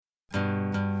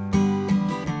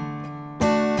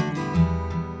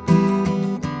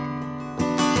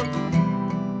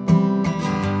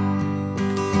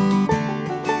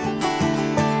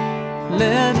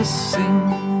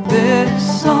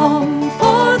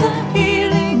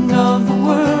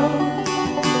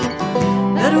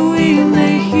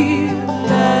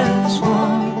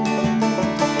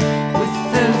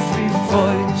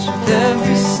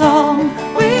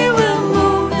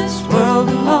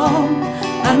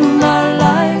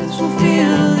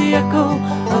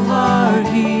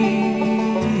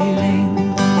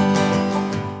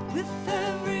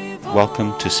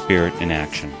Welcome to Spirit in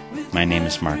Action. My name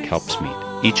is Mark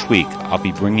Helpsmeet. Each week, I'll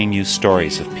be bringing you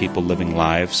stories of people living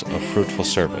lives of fruitful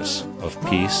service, of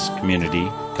peace, community,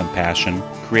 compassion,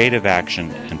 creative action,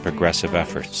 and progressive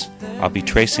efforts. I'll be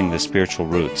tracing the spiritual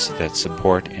roots that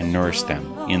support and nourish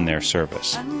them in their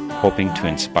service, hoping to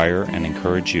inspire and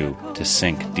encourage you to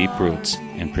sink deep roots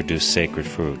and produce sacred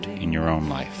fruit in your own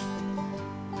life.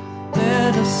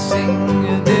 Let us sing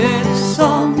a little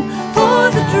song for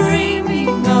the dreaming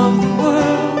of the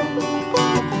world,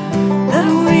 that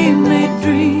we may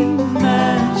dream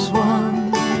as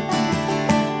one.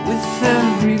 With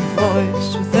every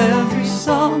voice, with every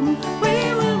song,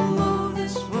 we will move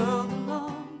this world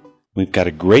along. We've got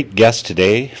a great guest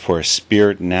today for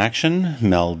Spirit in Action.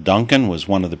 Mel Duncan was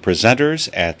one of the presenters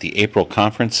at the April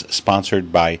conference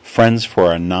sponsored by Friends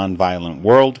for a Nonviolent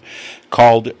World,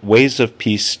 called Ways of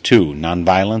Peace 2,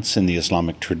 Nonviolence in the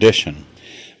Islamic Tradition.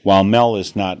 While Mel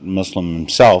is not Muslim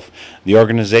himself, the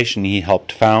organization he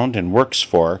helped found and works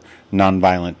for,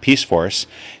 Nonviolent Peace Force,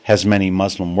 has many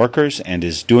Muslim workers and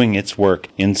is doing its work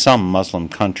in some Muslim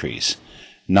countries.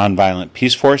 Nonviolent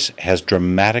Peace Force has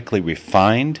dramatically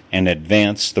refined and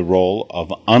advanced the role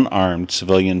of unarmed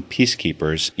civilian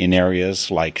peacekeepers in areas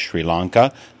like Sri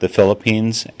Lanka, the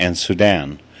Philippines, and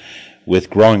Sudan.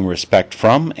 With growing respect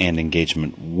from and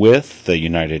engagement with the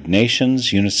United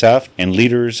Nations, UNICEF, and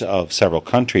leaders of several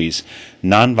countries,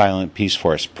 Nonviolent Peace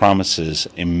Force promises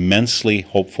immensely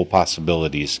hopeful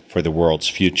possibilities for the world's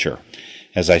future.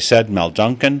 As I said, Mel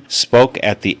Duncan spoke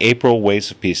at the April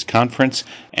Ways of Peace conference,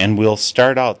 and we'll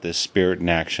start out this Spirit in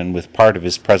Action with part of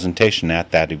his presentation at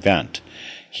that event.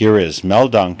 Here is Mel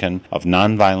Duncan of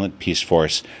Nonviolent Peace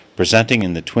Force presenting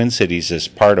in the Twin Cities as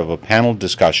part of a panel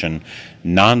discussion,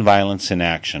 Nonviolence in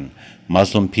Action,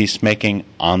 Muslim Peacemaking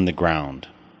on the Ground.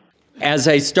 As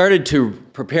I started to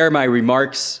prepare my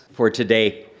remarks for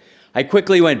today, I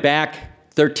quickly went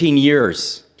back 13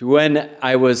 years to when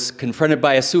I was confronted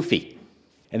by a Sufi.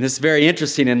 And this is very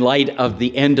interesting in light of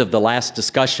the end of the last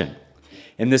discussion.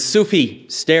 And the Sufi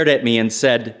stared at me and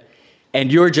said,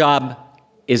 "And your job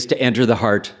is to enter the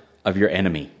heart of your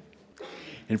enemy."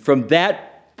 And from that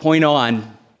point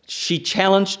on, she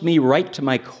challenged me right to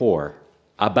my core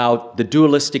about the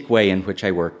dualistic way in which I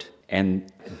worked and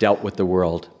dealt with the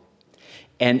world,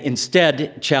 and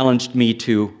instead challenged me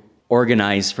to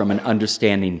organize from an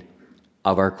understanding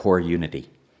of our core unity.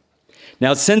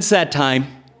 Now, since that time,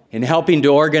 in helping to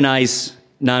organize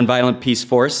Nonviolent Peace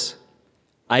Force,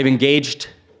 I've engaged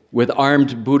with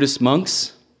armed Buddhist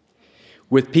monks,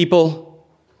 with people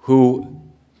who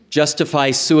justify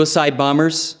suicide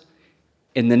bombers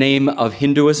in the name of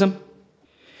Hinduism,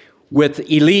 with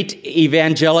elite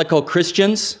evangelical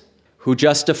Christians who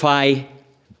justify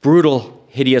brutal,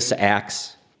 hideous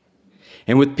acts,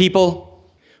 and with people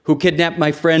who kidnapped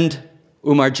my friend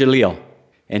Umar Jalil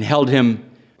and held him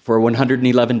for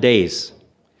 111 days,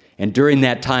 and during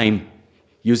that time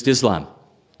used Islam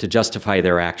to justify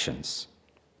their actions.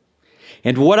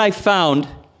 And what I found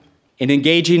in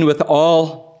engaging with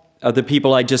all of the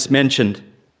people I just mentioned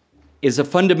is a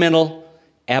fundamental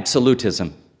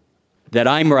absolutism, that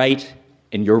I'm right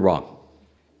and you're wrong.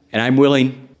 And I'm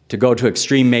willing to go to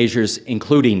extreme measures,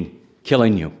 including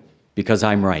killing you, because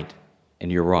I'm right and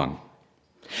you're wrong.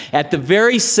 At the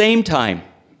very same time,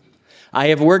 I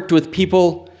have worked with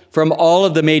people from all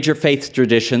of the major faith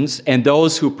traditions and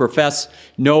those who profess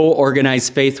no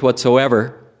organized faith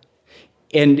whatsoever,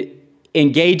 in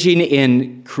engaging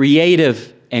in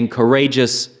creative and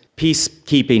courageous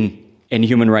peacekeeping and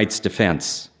human rights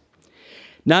defense.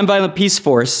 Nonviolent Peace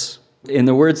Force, in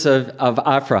the words of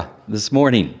Afra this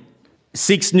morning,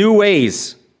 seeks new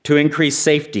ways to increase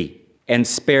safety and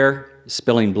spare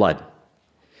spilling blood.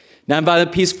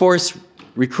 Nonviolent Peace Force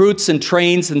recruits and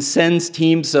trains and sends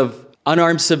teams of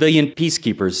unarmed civilian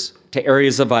peacekeepers to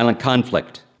areas of violent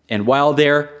conflict. And while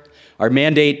there, our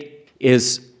mandate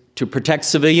is to protect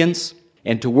civilians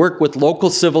and to work with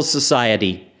local civil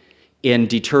society in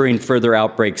deterring further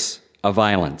outbreaks of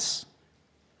violence.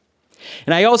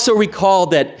 And I also recall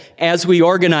that as we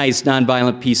organized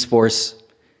Nonviolent Peace Force,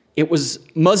 it was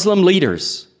Muslim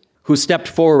leaders who stepped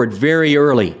forward very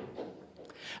early.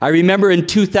 I remember in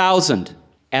 2000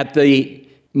 at the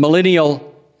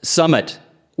Millennial Summit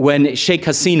when Sheikh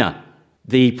Hasina,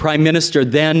 the prime minister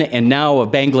then and now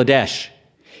of Bangladesh,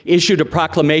 issued a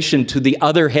proclamation to the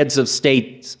other heads of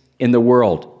states in the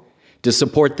world to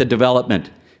support the development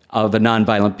of a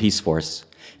Nonviolent Peace Force.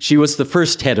 She was the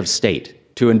first head of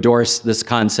state to endorse this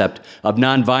concept of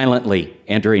nonviolently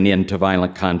entering into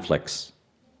violent conflicts.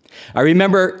 I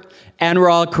remember Anwar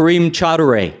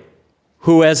al-Karim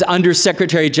who as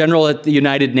Undersecretary General at the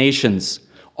United Nations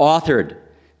authored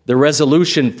the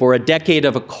resolution for a decade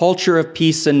of a culture of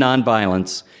peace and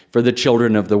nonviolence for the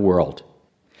children of the world.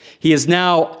 He is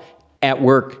now at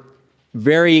work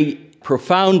very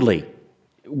profoundly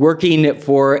working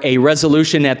for a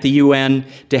resolution at the UN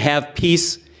to have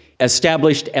peace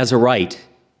established as a right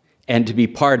and to be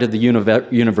part of the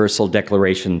Universal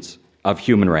Declarations of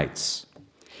Human Rights.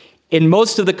 In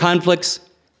most of the conflicts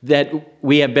that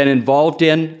we have been involved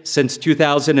in since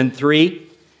 2003,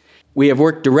 we have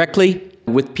worked directly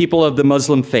with people of the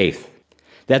Muslim faith.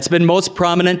 That's been most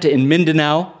prominent in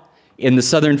Mindanao in the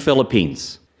southern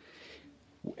Philippines.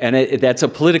 And that's a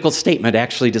political statement,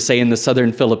 actually, to say in the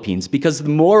southern Philippines, because the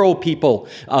Moro people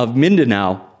of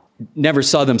Mindanao never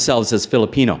saw themselves as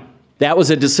Filipino. That was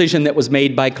a decision that was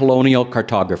made by colonial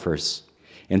cartographers.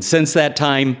 And since that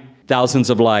time,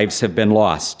 thousands of lives have been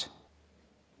lost.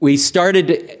 We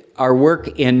started our work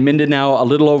in Mindanao a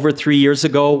little over 3 years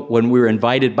ago when we were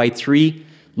invited by 3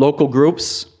 local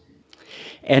groups.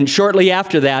 And shortly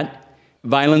after that,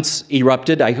 violence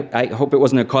erupted. I hope it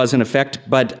wasn't a cause and effect,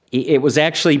 but it was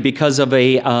actually because of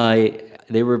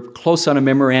they were close on a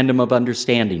memorandum of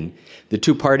understanding, the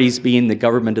 2 parties being the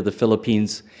government of the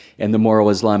Philippines and the Moro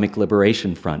Islamic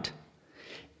Liberation Front.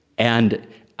 And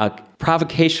a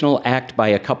provocational act by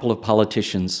a couple of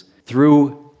politicians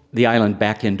threw the island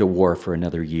back into war for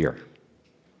another year.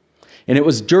 And it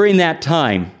was during that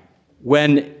time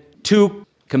when 2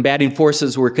 combating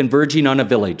forces were converging on a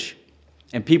village,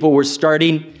 and people were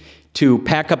starting to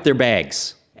pack up their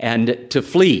bags and to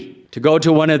flee, to go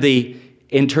to one of the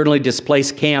internally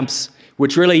displaced camps,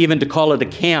 which really, even to call it a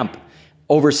camp,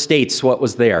 overstates what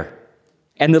was there.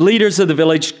 And the leaders of the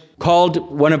village called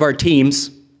one of our teams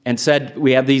and said,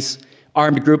 we have these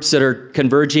armed groups that are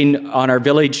converging on our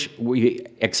village. We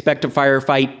expect a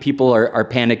firefight. People are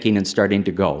panicking and starting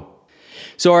to go.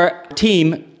 So our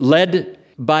team, led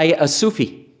by a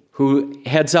Sufi who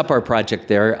heads up our project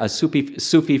there, a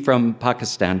Sufi from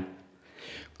Pakistan,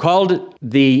 called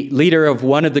the leader of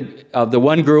the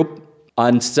one group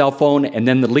on cell phone, and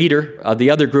then the leader of the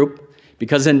other group,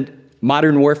 because in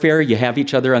modern warfare you have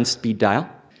each other on speed dial,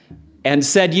 and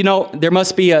said, there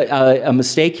must be a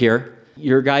mistake here.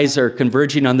 Your guys are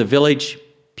converging on the village.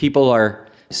 People are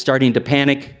starting to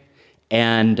panic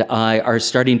and are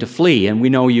starting to flee, and we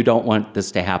know you don't want this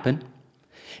to happen.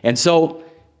 And so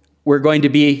we're going to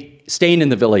be staying in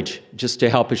the village just to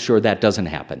help assure that doesn't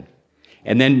happen.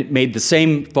 And then made the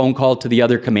same phone call to the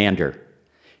other commander.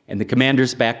 And the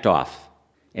commanders backed off,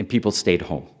 and people stayed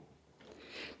home.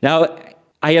 Now,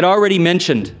 I had already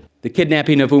mentioned the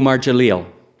kidnapping of Umar Jalil,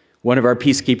 one of our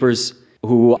peacekeepers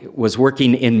who was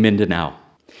working in Mindanao.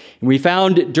 And we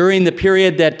found during the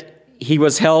period that he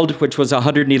was held, which was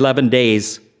 111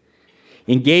 days,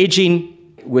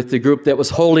 engaging with the group that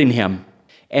was holding him.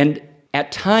 And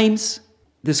at times,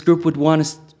 this group would want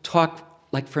us to talk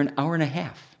like for an hour and a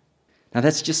half. Now,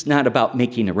 that's just not about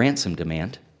making a ransom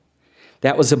demand.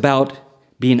 That was about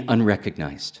being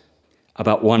unrecognized,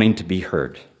 about wanting to be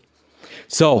heard.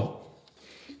 So,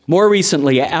 more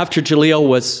recently, after Jalil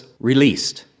was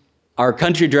released, our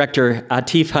country director,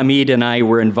 Atif Hamid, and I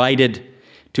were invited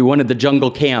to one of the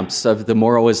jungle camps of the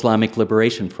Moro Islamic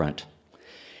Liberation Front.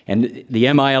 And the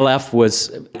MILF was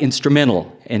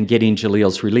instrumental in getting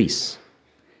Jalil's release.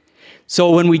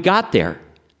 So when we got there,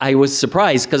 I was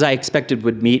surprised because I expected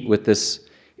we'd meet with this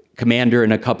commander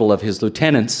and a couple of his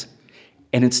lieutenants,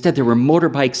 and instead there were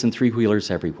motorbikes and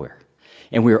 3-wheelers everywhere.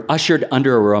 And we were ushered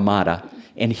under a ramada,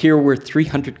 and here were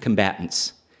 300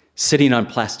 combatants sitting on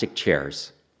plastic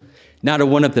chairs, not a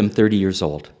one of them 30 years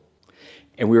old.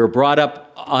 And we were brought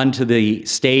up onto the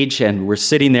stage, and we're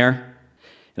sitting there.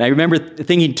 And I remember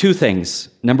thinking 2 things.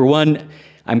 Number one,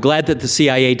 I'm glad that the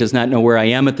CIA does not know where I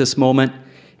am at this moment.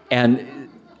 And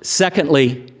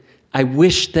secondly, I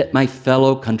wish that my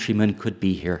fellow countrymen could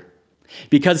be here.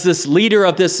 Because this leader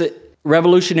of this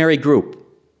revolutionary group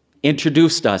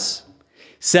introduced us,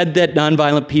 said that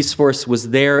Nonviolent Peace Force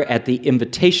was there at the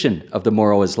invitation of the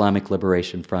Moro Islamic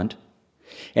Liberation Front,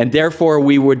 and therefore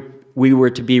we were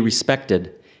to be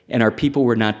respected, and our people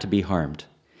were not to be harmed.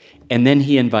 And then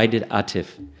he invited Atif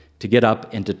to get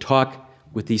up and to talk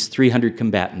with these 300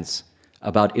 combatants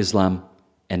about Islam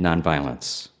and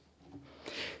nonviolence.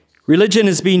 Religion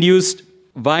is being used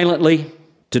violently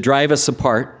to drive us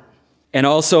apart and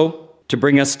also to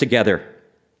bring us together.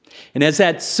 And as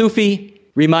that Sufi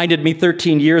reminded me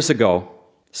 13 years ago,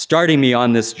 starting me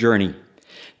on this journey,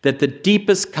 that the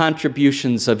deepest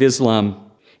contributions of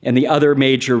Islam and the other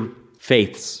major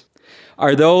faiths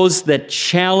are those that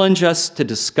challenge us to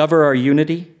discover our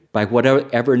unity by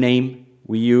whatever name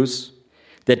we use,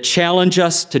 that challenge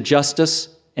us to justice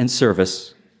and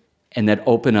service, and that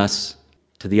open us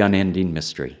to the unending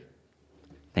mystery.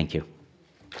 Thank you.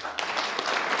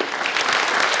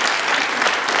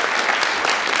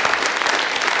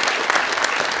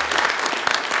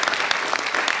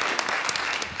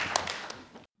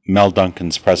 Mel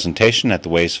Duncan's presentation at the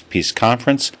Ways of Peace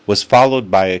Conference was followed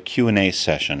by a Q&A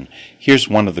session. Here's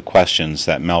one of the questions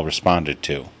that Mel responded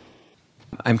to.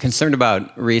 I'm concerned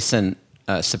about recent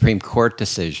Supreme Court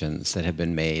decisions that have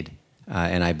been made,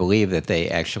 and I believe that they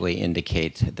actually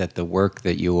indicate that the work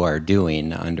that you are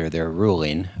doing under their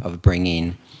ruling of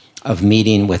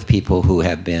meeting with people who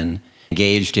have been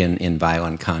engaged in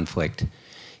violent conflict,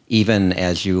 even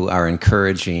as you are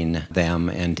encouraging them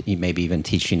and maybe even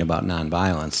teaching about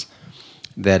nonviolence,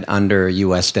 that under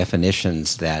U.S.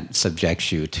 definitions that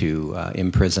subjects you to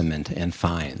imprisonment and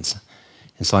fines.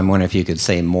 And so I'm wondering if you could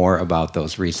say more about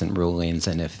those recent rulings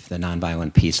and if the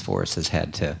Nonviolent Peace Force has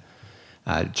had to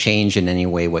change in any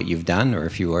way what you've done, or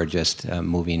if you are just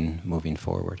moving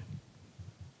forward.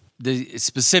 The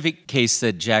specific case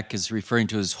that Jack is referring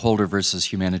to is Holder versus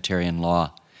Humanitarian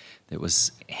Law that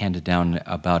was handed down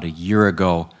about a year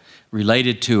ago,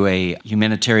 related to a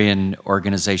humanitarian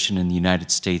organization in the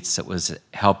United States that was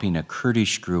helping a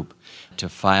Kurdish group to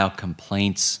file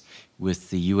complaints with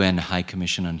the UN High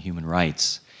Commission on Human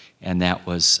Rights, and that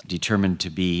was determined to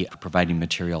be providing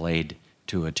material aid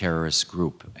to a terrorist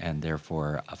group and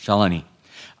therefore a felony.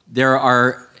 There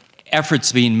are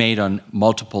efforts being made on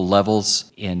multiple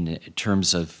levels in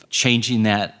terms of changing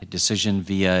that decision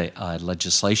via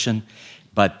legislation,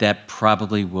 but that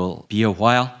probably will be a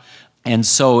while. And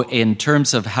so in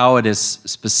terms of how it has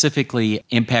specifically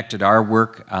impacted our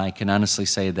work, I can honestly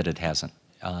say that it hasn't.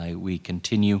 We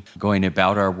continue going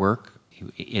about our work.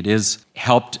 It is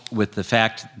helped with the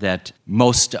fact that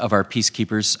most of our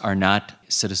peacekeepers are not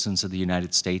citizens of the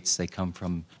United States. They come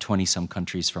from 20-some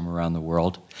countries from around the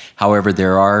world. However,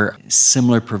 there are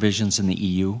similar provisions in the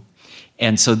EU.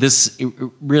 And so this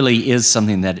really is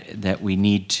something that we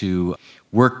need to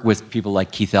work with people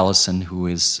like Keith Ellison, who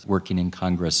is working in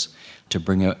Congress, to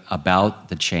bring about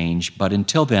the change. But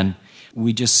until then,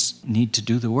 we just need to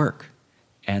do the work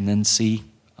and then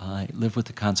live with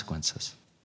the consequences.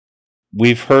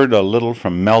 We've heard a little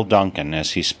from Mel Duncan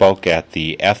as he spoke at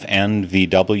the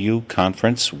FNVW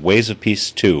conference, Ways of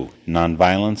Peace 2,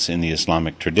 Nonviolence in the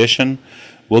Islamic Tradition.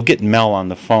 We'll get Mel on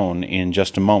the phone in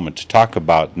just a moment to talk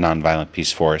about Nonviolent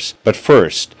Peace Force. But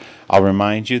first, I'll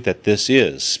remind you that this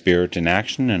is Spirit in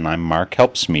Action, and I'm Mark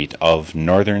Helpsmeet of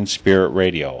Northern Spirit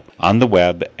Radio, on the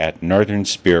web at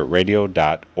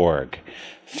northernspiritradio.org.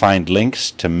 Find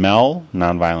links to Mel,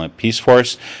 Nonviolent Peace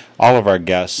Force, all of our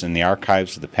guests in the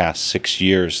archives of the past 6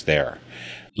 years there.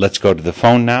 Let's go to the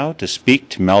phone now to speak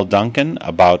to Mel Duncan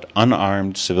about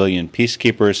unarmed civilian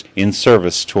peacekeepers in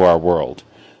service to our world.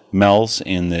 Mel's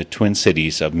in the Twin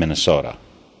Cities of Minnesota.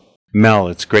 Mel,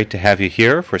 it's great to have you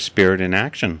here for Spirit in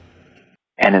Action.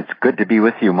 And it's good to be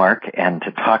with you, Mark, and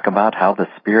to talk about how the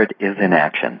Spirit is in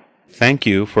action. Thank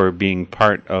you for being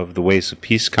part of the Ways of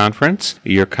Peace Conference.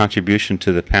 Your contribution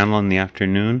to the panel in the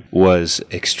afternoon was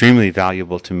extremely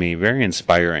valuable to me, very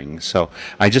inspiring. So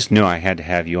I just knew I had to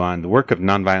have you on. The work of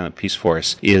Nonviolent Peace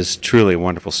Force is truly a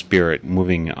wonderful spirit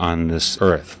moving on this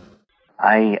earth.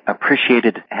 I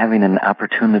appreciated having an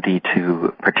opportunity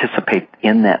to participate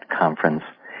in that conference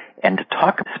and to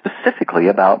talk specifically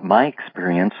about my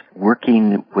experience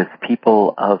working with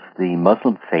people of the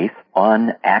Muslim faith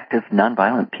on active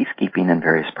nonviolent peacekeeping in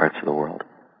various parts of the world.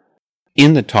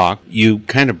 In the talk, you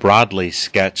kind of broadly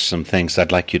sketched some things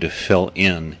I'd like you to fill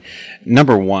in.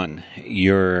 Number one,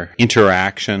 your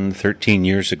interaction 13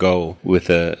 years ago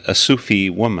with a Sufi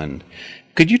woman.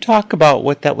 Could you talk about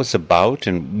what that was about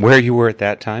and where you were at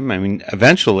that time? I mean,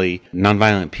 eventually,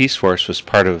 Nonviolent Peace Force was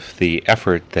part of the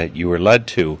effort that you were led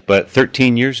to. But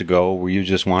 13 years ago, were you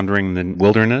just wandering the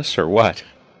wilderness or what?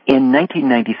 In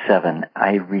 1997,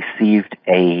 I received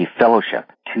a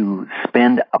fellowship to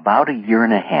spend about a year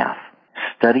and a half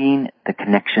studying the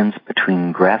connections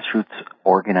between grassroots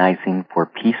organizing for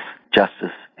peace,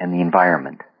 justice, and the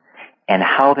environment, and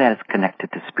how that is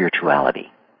connected to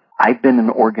spirituality. I've been an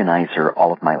organizer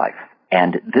all of my life,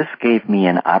 and this gave me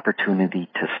an opportunity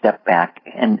to step back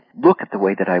and look at the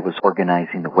way that I was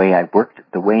organizing, the way I worked,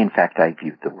 the way, in fact, I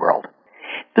viewed the world.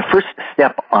 The first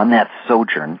step on that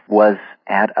sojourn was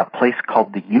at a place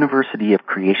called the University of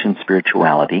Creation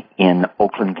Spirituality in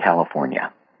Oakland,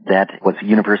 California. That was a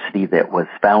university that was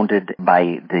founded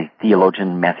by the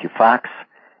theologian Matthew Fox,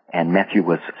 and Matthew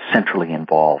was centrally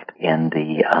involved in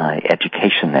the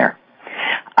education there.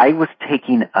 I was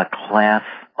taking a class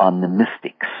on the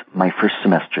mystics my first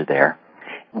semester there.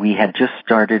 We had just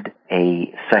started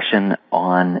a session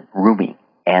on Rumi,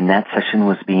 and that session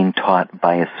was being taught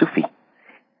by a Sufi.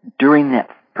 during that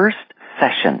first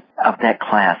session of that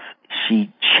class,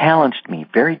 she challenged me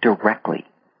very directly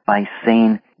by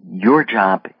saying, your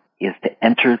job is to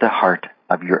enter the heart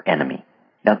of your enemy.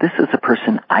 Now, this is a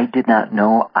person I did not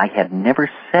know, I had never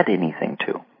said anything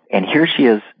to. And here she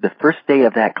is, the first day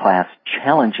of that class,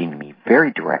 challenging me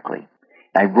very directly.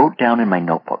 I wrote down in my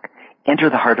notebook, enter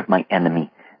the heart of my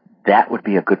enemy. That would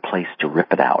be a good place to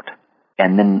rip it out.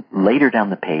 And then later down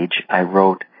the page, I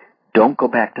wrote, don't go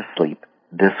back to sleep.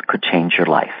 This could change your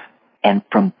life. And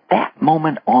from that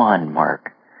moment on,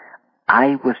 Mark,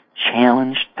 I was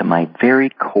challenged to my very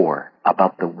core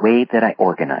about the way that I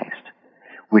organized,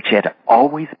 which had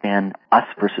always been us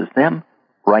versus them,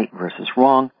 right versus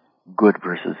wrong, good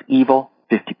versus evil,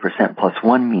 50% plus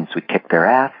 1 means we kick their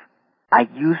ass. I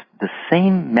used the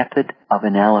same method of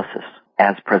analysis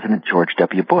as President George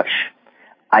W. Bush.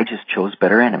 I just chose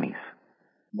better enemies.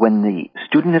 When the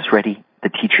student is ready, the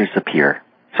teachers appear.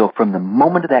 So from the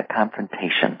moment of that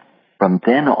confrontation, from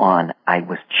then on, I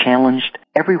was challenged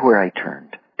everywhere I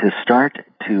turned to start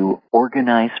to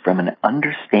organize from an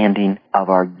understanding of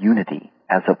our unity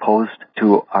as opposed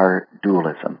to our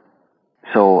dualism.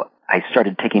 So I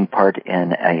started taking part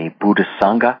in a Buddhist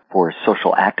Sangha for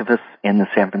social activists in the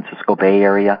San Francisco Bay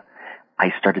Area.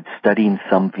 I started studying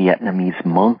some Vietnamese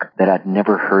monk that I'd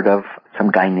never heard of,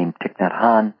 some guy named Thich Nhat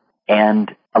Hanh.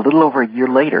 And a little over a year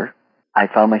later, I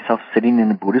found myself sitting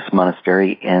in a Buddhist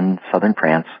monastery in southern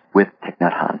France with Thich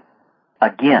Nhat Hanh.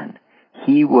 Again,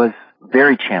 he was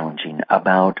very challenging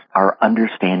about our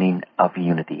understanding of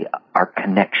unity, our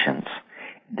connections,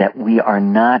 that we are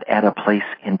not at a place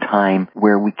in time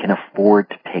where we can afford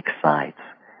to take sides.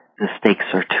 The stakes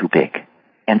are too big.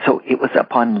 And so it was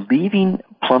upon leaving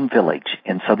Plum Village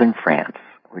in southern France,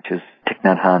 which is Thich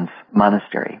Nhat Hanh's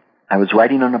monastery, I was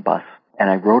riding on a bus and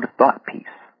I wrote a thought piece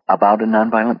about a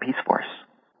nonviolent peace force.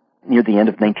 Near the end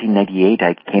of 1998,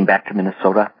 I came back to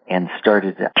Minnesota and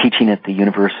started teaching at the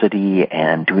university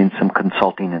and doing some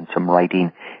consulting and some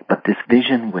writing, but this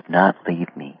vision would not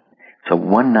leave me. So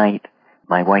one night,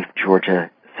 my wife, Georgia,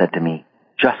 said to me,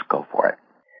 just go for it.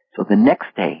 So the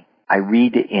next day, I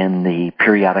read in the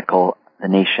periodical The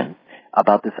Nation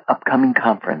about this upcoming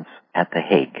conference at The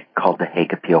Hague called the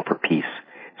Hague Appeal for Peace,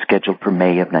 scheduled for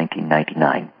May of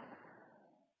 1999.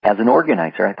 As an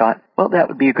organizer, I thought, well, that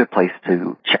would be a good place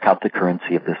to check out the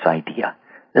currency of this idea.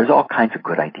 There's all kinds of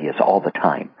good ideas all the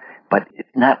time, but it's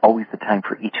not always the time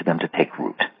for each of them to take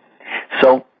root.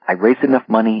 So I raised enough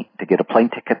money to get a plane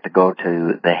ticket to go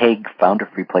to The Hague, found a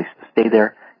free place to stay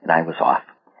there, and I was off.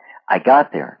 I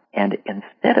got there, and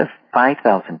instead of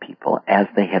 5,000 people, as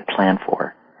they had planned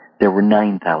for, there were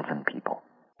 9,000 people.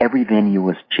 Every venue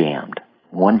was jammed.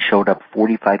 One showed up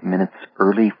 45 minutes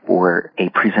early for a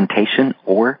presentation,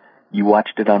 or you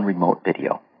watched it on remote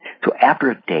video. So after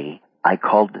a day, I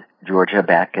called Georgia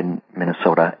back in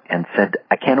Minnesota and said,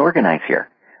 I can't organize here.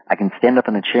 I can stand up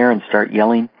in a chair and start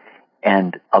yelling,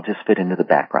 and I'll just fit into the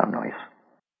background noise.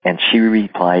 And she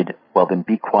replied, well, then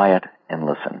be quiet and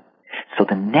listen. So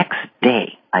the next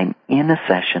day, I'm in a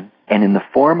session, and in the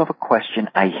form of a question,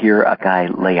 I hear a guy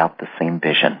lay out the same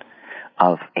vision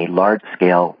of a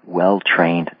large-scale,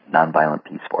 well-trained, nonviolent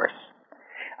peace force.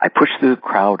 I pushed through the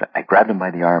crowd, I grabbed him by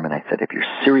the arm, and I said, if you're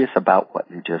serious about what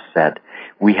you just said,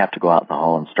 we have to go out in the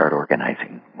hall and start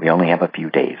organizing. We only have a few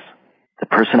days. The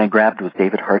person I grabbed was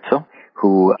David Hartsough,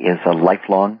 who is a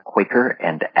lifelong Quaker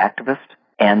and activist.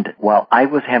 And while I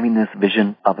was having this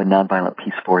vision of a nonviolent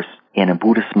peace force in a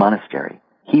Buddhist monastery,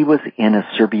 he was in a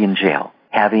Serbian jail,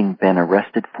 having been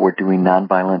arrested for doing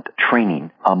nonviolent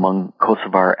training among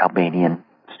Kosovar Albanian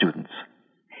students,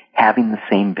 having the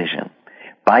same vision.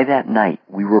 By that night,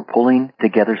 we were pulling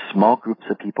together small groups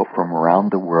of people from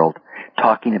around the world,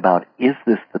 talking about, is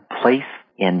this the place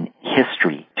in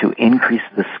history to increase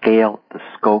the scale, the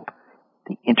scope,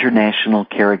 the international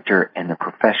character, and the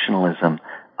professionalism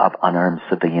of unarmed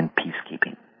civilian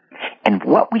peacekeeping? And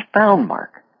what we found,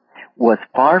 Mark, was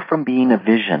far from being a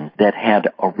vision that had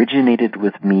originated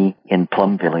with me in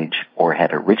Plum Village or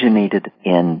had originated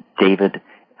in David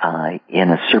in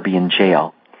a Serbian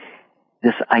jail.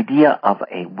 This idea of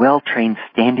a well-trained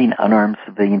standing unarmed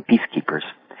civilian peacekeepers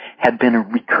had been a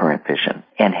recurrent vision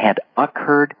and had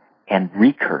occurred and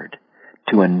recurred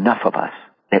to enough of us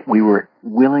that we were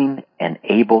willing and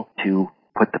able to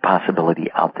put the possibility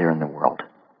out there in the world.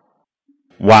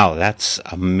 Wow, that's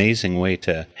an amazing way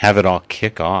to have it all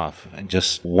kick off.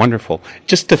 Just wonderful.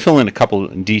 Just to fill in a couple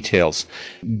of details.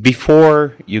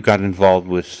 Before you got involved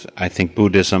with, I think,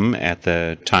 Buddhism at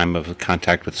the time of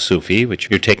contact with Sufi, which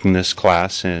you're taking this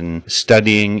class and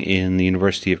studying in the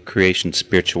University of Creation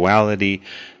Spirituality,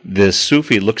 this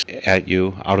Sufi looks at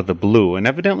you out of the blue, and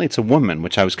evidently it's a woman,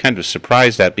 which I was kind of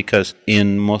surprised at because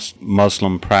in most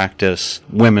Muslim practice,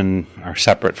 women are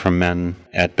separate from men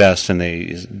at best, and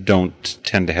they don't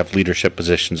tend to have leadership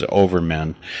positions over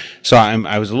men. So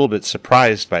I was a little bit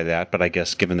surprised by that, but I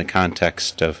guess given the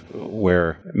context of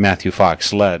where Matthew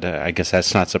Fox led, I guess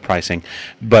that's not surprising.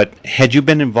 But had you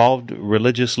been involved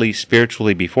religiously,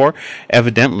 spiritually before?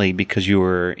 Evidently, because you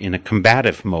were in a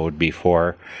combative mode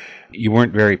before, you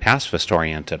weren't very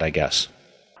pacifist-oriented, I guess.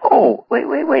 Oh,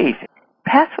 wait.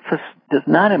 Pacifist does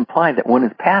not imply that one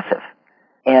is passive.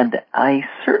 And I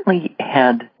certainly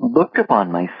had looked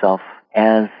upon myself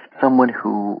as someone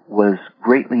who was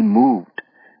greatly moved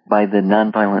by the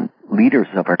nonviolent leaders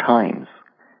of our times.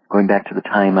 Going back to the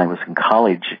time I was in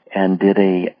college and did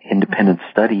a independent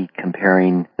study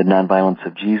comparing the nonviolence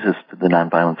of Jesus to the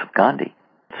nonviolence of Gandhi.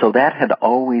 So that had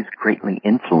always greatly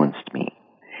influenced me.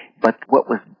 But what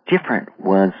was different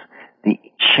was the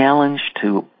challenge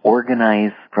to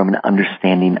organize from an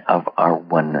understanding of our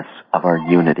oneness, of our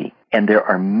unity. And there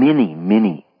are many,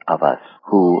 many of us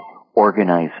who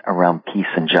organize around peace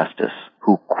and justice,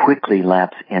 who quickly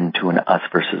lapse into an us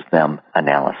versus them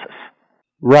analysis.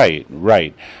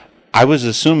 Right. I was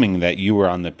assuming that you were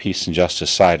on the peace and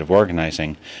justice side of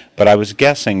organizing, but I was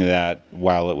guessing that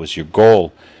while it was your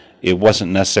goal, it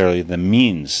wasn't necessarily the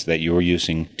means that you were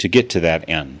using to get to that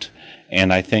end.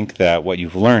 And I think that what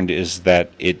you've learned is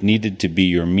that it needed to be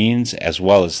your means as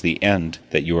well as the end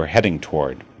that you were heading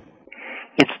toward.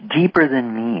 It's deeper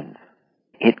than means.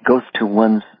 It goes to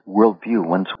one's worldview,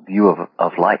 one's view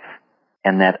of life,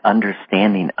 and that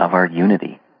understanding of our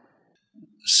unity.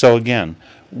 So again,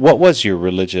 what was your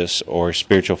religious or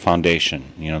spiritual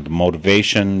foundation? The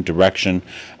motivation, direction,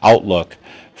 outlook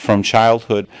from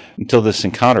childhood until this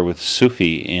encounter with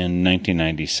Sufi in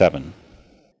 1997?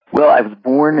 Well, I was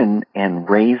born and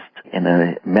raised in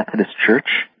a Methodist church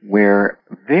where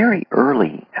very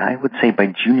early, I would say by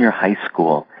junior high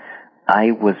school,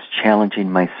 I was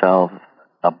challenging myself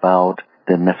about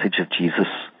the message of Jesus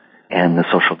and the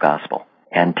social gospel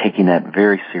and taking that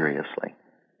very seriously.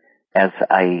 As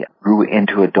I grew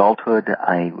into adulthood,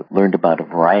 I learned about a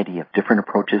variety of different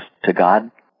approaches to God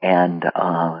and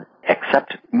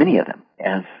accept many of them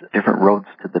as different roads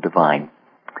to the divine.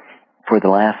 For the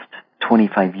last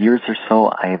 25 years or so,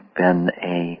 I have been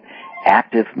an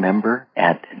active member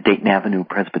at Dayton Avenue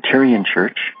Presbyterian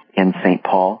Church in St.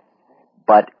 Paul,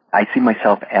 but I see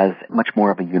myself as much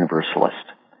more of a universalist.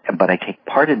 But I take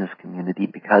part in this community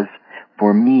because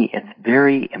for me it's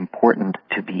very important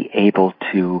to be able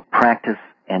to practice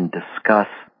and discuss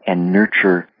and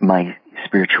nurture my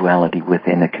spirituality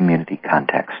within a community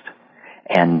context.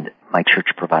 And my church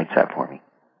provides that for me.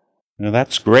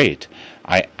 That's great.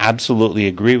 I absolutely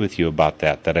agree with you about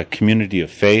that a community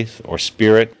of faith or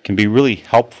spirit can be really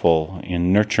helpful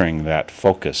in nurturing that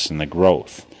focus and the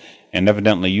growth. And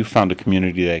evidently you found a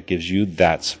community that gives you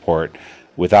that support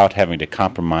without having to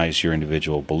compromise your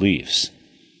individual beliefs.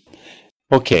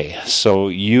 Okay, so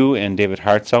you and David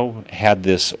Hartsough had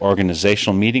this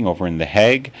organizational meeting over in The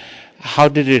Hague. How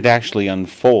did it actually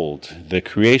unfold, the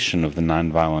creation of the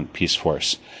Nonviolent Peace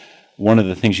Force? One of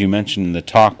the things you mentioned in the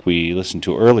talk we listened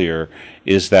to earlier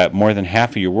is that more than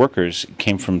half of your workers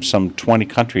came from some 20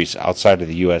 countries outside of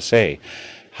the USA.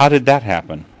 How did that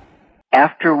happen?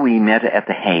 After we met at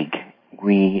The Hague,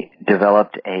 we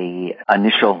developed an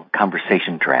initial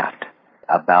conversation draft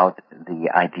about the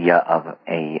idea of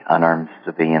an unarmed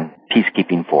civilian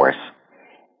peacekeeping force.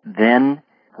 Then,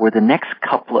 for the next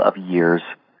couple of years,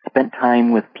 spent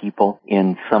time with people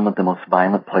in some of the most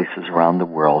violent places around the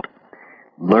world,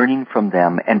 learning from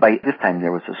them, and by this time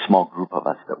there was a small group of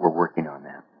us that were working on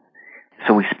that.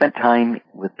 So we spent time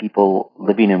with people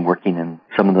living and working in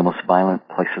some of the most violent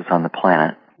places on the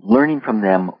planet, learning from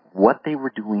them what they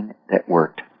were doing that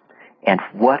worked, and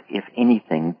what, if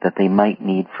anything, that they might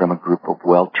need from a group of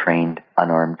well-trained,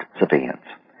 unarmed civilians.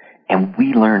 And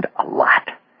we learned a lot.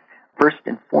 First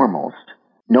and foremost,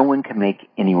 no one can make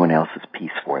anyone else's peace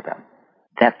for them.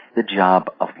 That's the job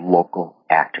of local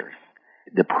actors,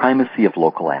 the primacy of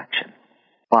local action.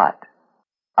 But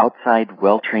outside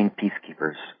well-trained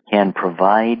peacekeepers can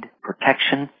provide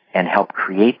protection and help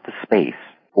create the space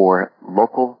for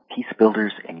local peace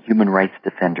builders and human rights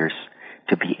defenders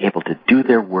to be able to do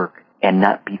their work and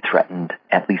not be threatened,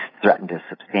 at least threatened as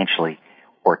substantially,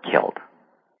 or killed.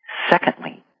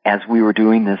 Secondly, as we were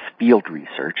doing this field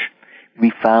research,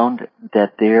 we found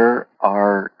that there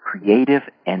are creative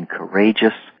and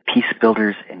courageous peace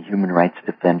builders and human rights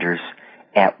defenders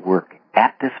at work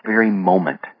at this very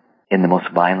moment in the most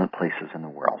violent places in the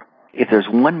world. If there's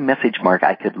one message, Mark,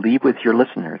 I could leave with your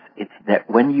listeners, it's that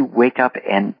when you wake up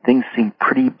and things seem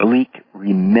pretty bleak,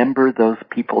 remember those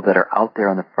people that are out there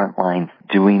on the front lines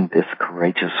doing this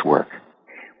courageous work.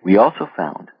 We also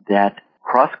found that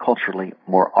cross-culturally,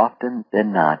 more often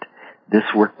than not, this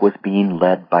work was being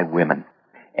led by women.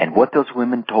 And what those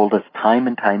women told us time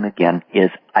and time again is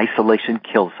isolation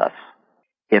kills us.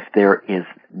 If there is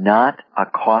not a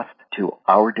cost to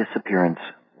our disappearance,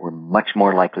 we're much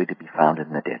more likely to be found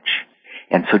in the ditch.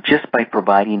 And so just by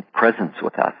providing presence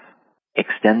with us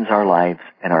extends our lives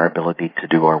and our ability to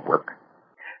do our work.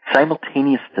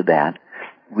 Simultaneous to that,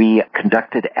 we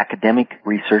conducted academic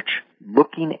research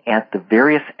looking at the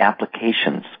various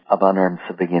applications of unarmed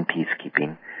civilian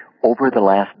peacekeeping over the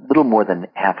last little more than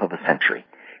half of a century.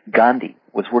 Gandhi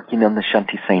was working on the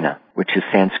Shanti Sena, which is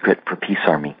Sanskrit for peace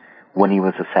army, when he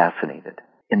was assassinated.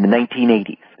 In the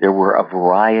 1980s, there were a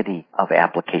variety of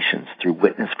applications through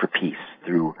Witness for Peace,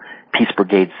 through Peace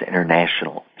Brigades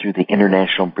International, through the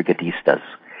International Brigadistas.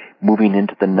 Moving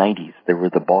into the 90s, there were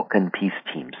the Balkan peace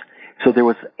teams. So there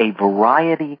was a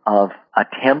variety of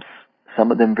attempts,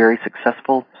 some of them very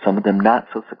successful, some of them not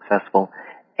so successful,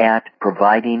 at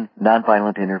providing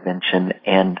nonviolent intervention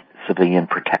and civilian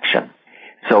protection.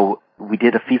 So we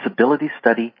did a feasibility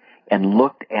study and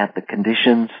looked at the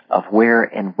conditions of where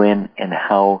and when and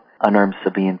how unarmed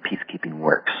civilian peacekeeping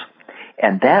works.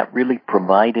 And that really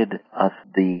provided us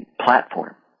the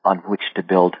platform on which to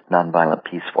build Nonviolent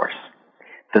Peace Force.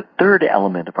 The third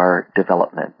element of our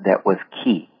development that was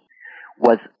key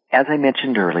was, as I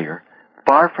mentioned earlier,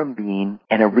 far from being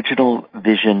an original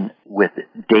vision with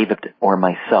David or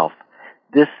myself.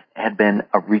 This had been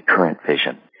a recurrent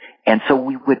vision. And so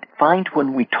we would find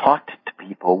when we talked to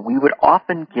people, we would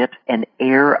often get an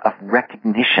air of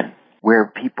recognition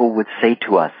where people would say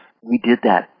to us, we did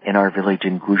that in our village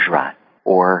in Gujarat,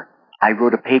 or I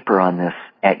wrote a paper on this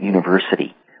at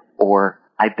university, or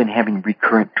I've been having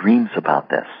recurrent dreams about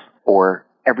this, or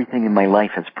everything in my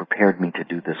life has prepared me to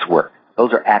do this work.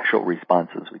 Those are actual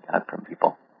responses we got from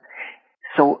people.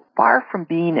 So far from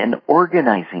being an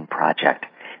organizing project,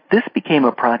 this became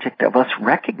a project of us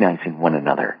recognizing one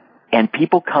another and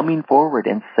people coming forward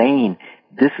and saying,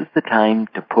 this is the time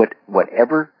to put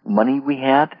whatever money we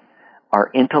had,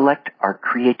 our intellect, our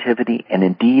creativity, and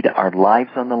indeed our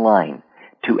lives on the line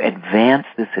to advance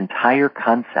this entire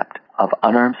concept of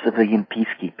unarmed civilian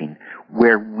peacekeeping,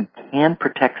 where we can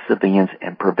protect civilians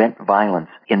and prevent violence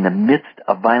in the midst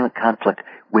of violent conflict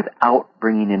without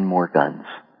bringing in more guns.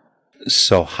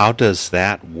 So how does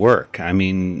that work? I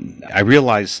mean, I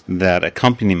realize that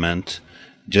accompaniment,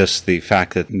 just the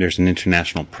fact that there's an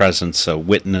international presence, a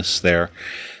witness there,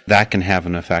 that can have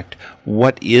an effect.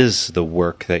 What is the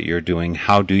work that you're doing?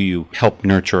 How do you help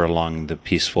nurture along the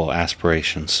peaceful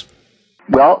aspirations?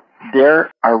 Well,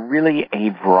 there are really a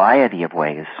variety of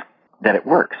ways that it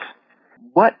works.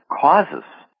 What causes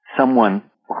someone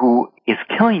who is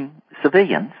killing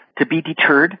civilians to be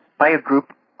deterred by a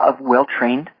group of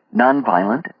well-trained,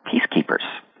 nonviolent peacekeepers?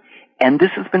 And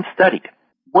this has been studied.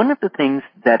 One of the things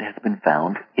that has been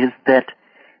found is that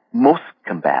most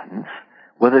combatants,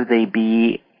 whether they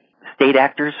be state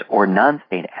actors or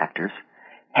non-state actors,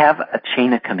 have a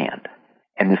chain of command.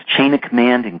 And this chain of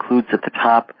command includes at the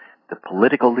top the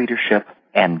political leadership,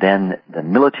 and then the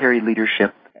military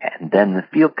leadership, and then the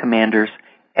field commanders,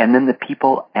 and then the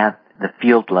people at the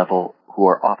field level who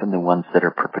are often the ones that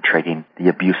are perpetrating the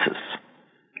abuses.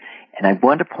 And I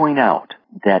want to point out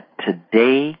that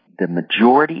today the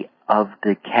majority of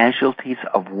the casualties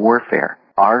of warfare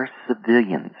are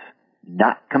civilians,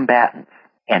 not combatants.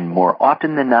 And more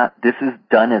often than not, this is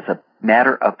done as a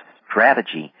matter of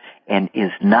strategy and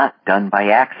is not done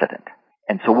by accident.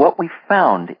 And so what we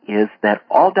found is that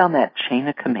all down that chain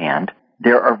of command,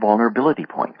 there are vulnerability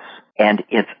points. And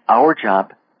it's our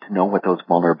job to know what those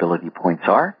vulnerability points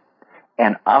are,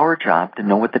 and our job to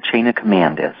know what the chain of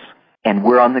command is. And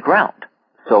we're on the ground,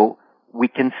 so we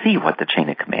can see what the chain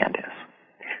of command is.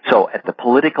 So at the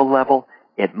political level,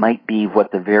 it might be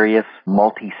what the various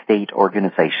multi-state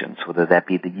organizations, whether that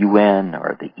be the UN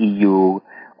or the EU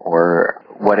or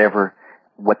whatever,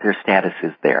 what their status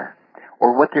is there,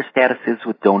 or what their status is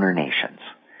with donor nations.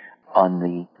 On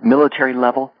the military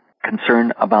level,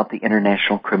 concern about the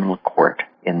International Criminal Court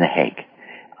in The Hague.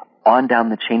 On down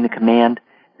the chain of command,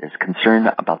 there's concern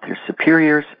about their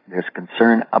superiors, there's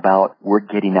concern about word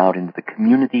getting out into the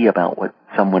community about what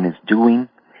someone is doing,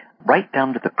 right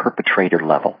down to the perpetrator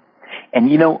level. And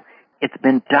you know, it's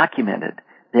been documented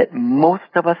that most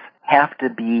of us have to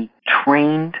be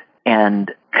trained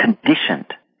and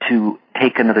conditioned to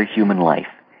take another human life.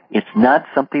 It's not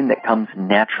something that comes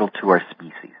natural to our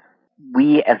species.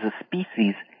 We as a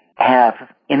species have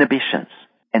inhibitions.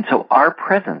 And so our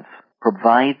presence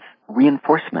provides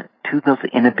reinforcement to those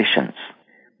inhibitions.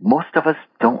 Most of us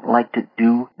don't like to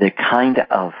do the kind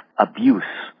of abuse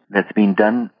that's being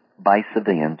done by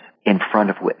civilians in front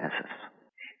of witnesses.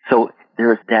 So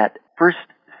there's that first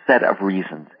set of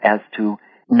reasons as to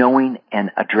knowing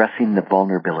and addressing the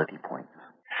vulnerability points.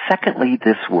 Secondly,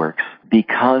 this works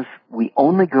because we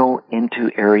only go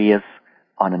into areas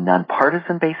on a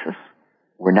nonpartisan basis.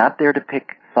 We're not there to pick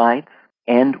sides,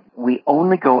 and we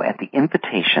only go at the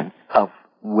invitation of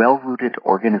well-rooted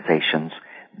organizations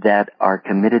that are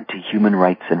committed to human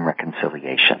rights and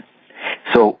reconciliation.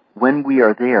 So when we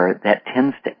are there, that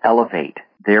tends to elevate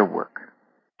their work.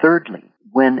 Thirdly,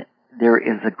 when there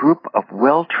is a group of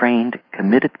well-trained,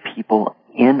 committed people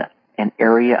in an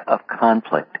area of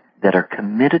conflict that are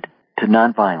committed to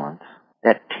nonviolence,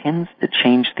 that tends to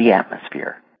change the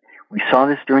atmosphere. We saw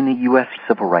this during the U.S.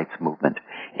 Civil Rights Movement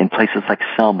in places like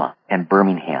Selma and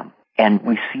Birmingham. And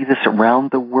we see this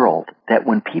around the world, that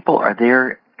when people are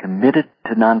there committed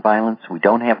to nonviolence, we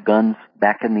don't have guns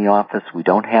back in the office, we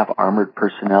don't have armored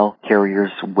personnel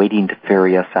carriers waiting to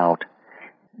ferry us out,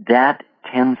 that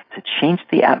tends to change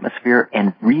the atmosphere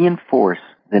and reinforce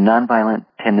the nonviolent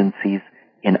tendencies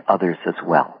in others as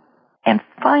well. And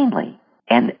finally,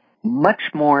 and much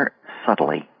more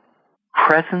subtly,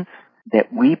 presence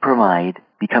that we provide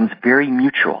becomes very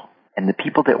mutual, and the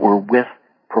people that we're with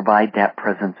provide that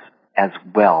presence as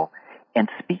well, and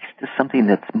speaks to something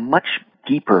that's much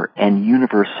deeper and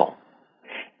universal.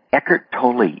 Eckhart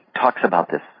Tolle talks about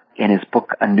this in his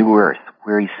book, A New Earth,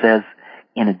 where he says,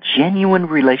 in a genuine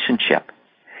relationship,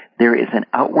 there is an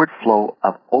outward flow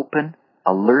of open,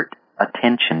 alert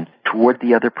attention toward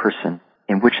the other person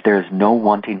in which there is no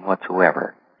wanting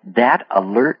whatsoever. That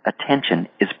alert attention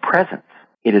is presence.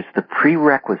 It is the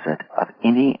prerequisite of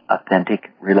any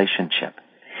authentic relationship.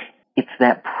 It's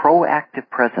that proactive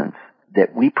presence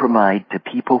that we provide to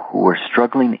people who are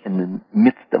struggling in the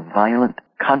midst of violent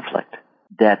conflict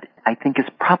that I think is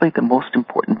probably the most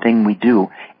important thing we do.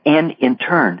 And in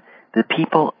turn, the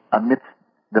people amidst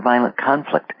the violent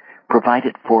conflict provide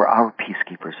it for our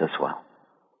peacekeepers as well.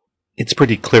 It's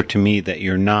pretty clear to me that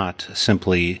you're not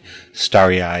simply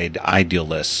starry-eyed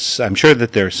idealists. I'm sure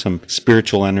that there's some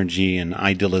spiritual energy and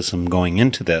idealism going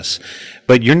into this,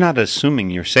 but you're not assuming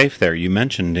you're safe there. You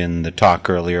mentioned in the talk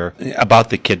earlier about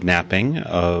the kidnapping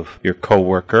of your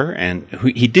coworker, and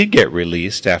he did get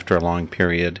released after a long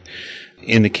period.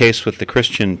 In the case with the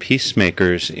Christian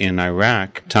peacemakers in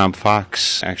Iraq, Tom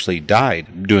Fox actually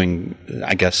died doing,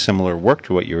 I guess, similar work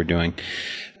to what you were doing.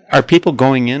 Are people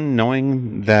going in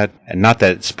knowing that, not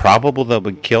that it's probable they'll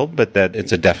be killed, but that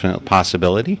it's a definite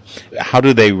possibility? How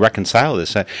do they reconcile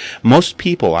this? Most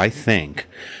people, I think,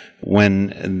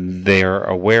 when they're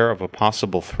aware of a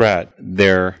possible threat,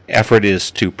 their effort is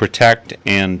to protect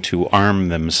and to arm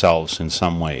themselves in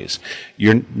some ways.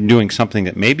 You're doing something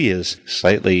that maybe is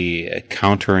slightly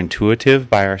counterintuitive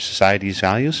by our society's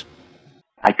values?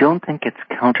 I don't think it's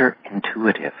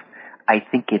counterintuitive. I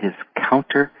think it is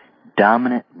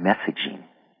counter-dominant messaging.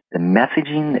 The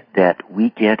messaging that we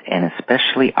get, and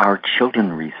especially our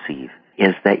children receive,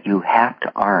 is that you have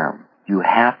to arm. You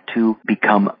have to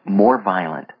become more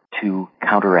violent to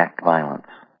counteract violence.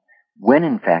 When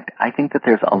in fact, I think that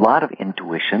there's a lot of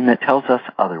intuition that tells us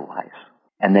otherwise.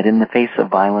 And that in the face of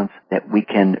violence, that we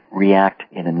can react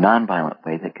in a nonviolent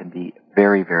way that can be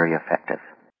very, very effective.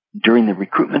 During the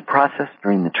recruitment process,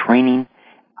 during the training,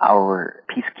 our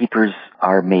peacekeepers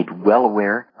are made well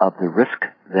aware of the risk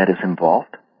that is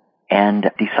involved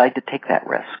and decide to take that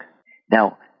risk.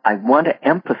 Now, I want to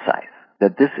emphasize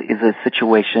that this is a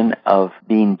situation of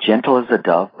being gentle as a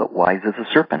dove but wise as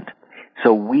a serpent.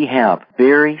 So we have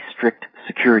very strict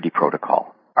security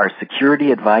protocol. Our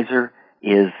security advisor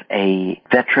is a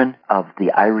veteran of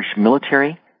the Irish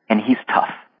military, and he's tough.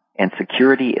 And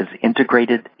security is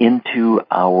integrated into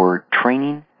our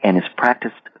training and is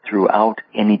practiced throughout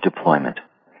any deployment.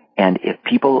 And if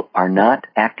people are not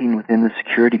acting within the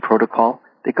security protocol,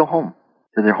 they go home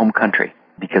to their home country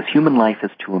because human life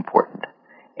is too important.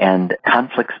 And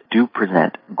conflicts do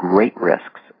present great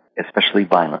risks, especially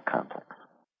violent conflicts.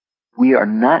 We are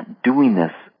not doing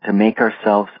this to make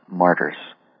ourselves martyrs.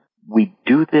 We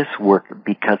do this work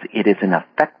because it is an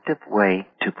effective way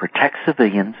to protect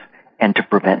civilians and to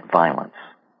prevent violence.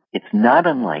 It's not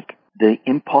unlike the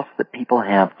impulse that people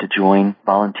have to join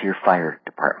volunteer fire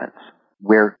departments,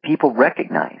 where people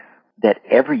recognize that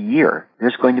every year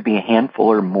there's going to be a handful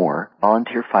or more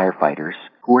volunteer firefighters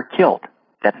who are killed.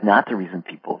 That's not the reason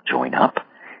people join up.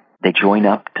 They join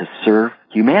up to serve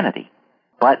humanity.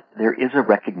 But there is a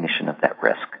recognition of that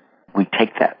risk. We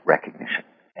take that recognition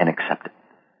and accept it.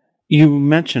 You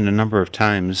mentioned a number of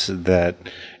times that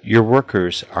your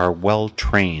workers are well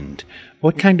trained.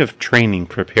 What kind of training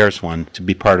prepares one to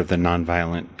be part of the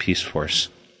Nonviolent Peace Force?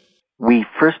 We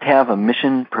first have a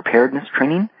mission preparedness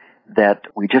training that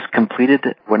we just completed,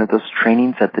 one of those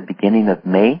trainings at the beginning of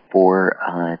May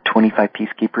for 25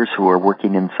 peacekeepers who are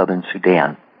working in southern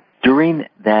Sudan. During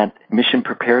that mission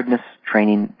preparedness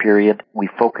training period, we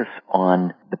focus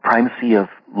on the primacy of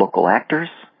local actors,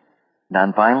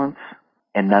 nonviolence,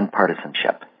 and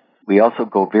nonpartisanship. We also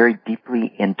go very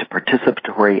deeply into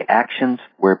participatory actions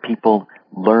where people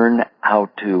learn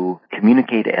how to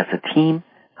communicate as a team,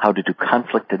 how to do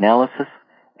conflict analysis,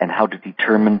 and how to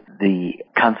determine the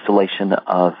constellation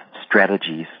of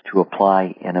strategies to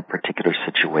apply in a particular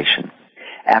situation.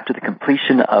 After the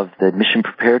completion of the mission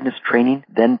preparedness training,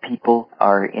 then people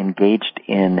are engaged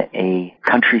in a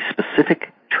country-specific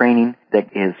training that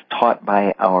is taught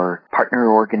by our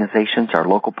partner organizations, our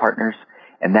local partners,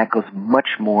 and that goes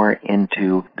much more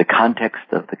into the context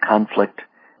of the conflict,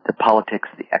 the politics,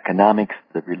 the economics,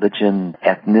 the religion,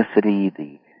 ethnicity,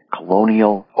 the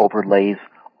colonial overlays,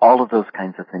 all of those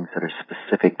kinds of things that are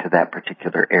specific to that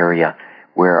particular area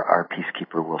where our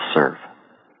peacekeeper will serve.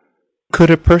 Could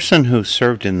a person who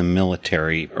served in the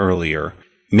military earlier,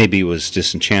 maybe was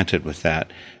disenchanted with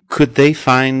that, could they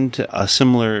find a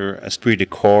similar esprit de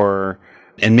corps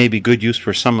and maybe good use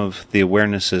for some of the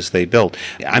awarenesses they built?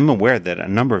 I'm aware that a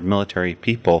number of military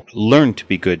people learn to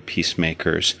be good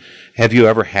peacemakers. Have you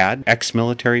ever had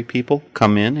ex-military people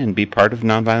come in and be part of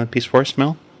Nonviolent Peace Force,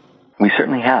 Mel? We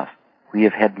certainly have. We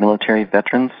have had military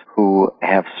veterans who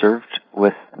have served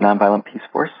with Nonviolent Peace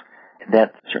Force.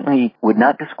 That certainly would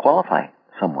not disqualify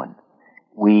someone.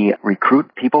 We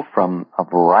recruit people from a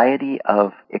variety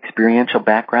of experiential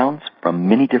backgrounds from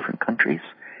many different countries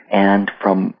and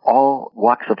from all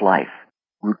walks of life.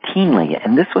 Routinely,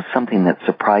 and this was something that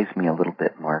surprised me a little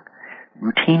bit, Mark,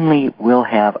 routinely we'll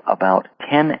have about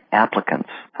 10 applicants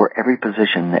for every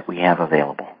position that we have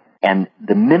available. And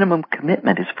the minimum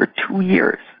commitment is for 2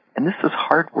 years. And this is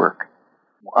hard work.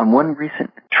 On one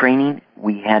recent training,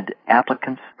 we had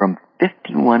applicants from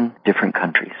 51 different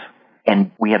countries.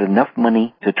 And we had enough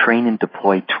money to train and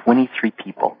deploy 23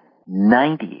 people.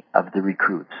 90 of the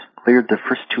recruits cleared the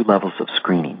first 2 levels of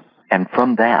screening. And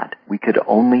from that, we could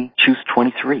only choose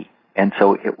 23. And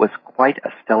so it was quite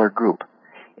a stellar group.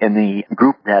 In the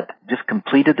group that just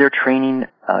completed their training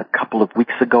a couple of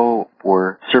weeks ago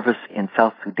for service in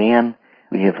South Sudan,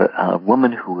 we have a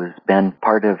woman who has been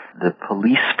part of the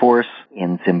police force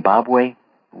in Zimbabwe.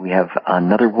 We have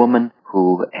another woman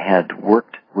who had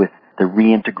worked with the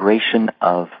reintegration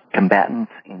of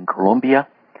combatants in Colombia,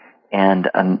 and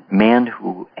a man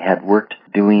who had worked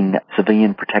doing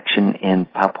civilian protection in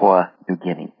Papua New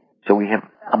Guinea. So we have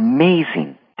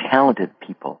amazing, talented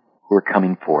people who are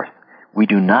coming forth. We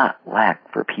do not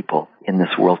lack for people in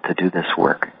this world to do this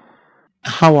work.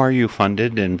 How are you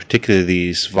funded, and particularly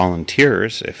these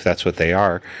volunteers, if that's what they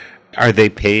are? Are they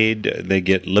paid? They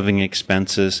get living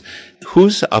expenses?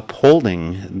 Who's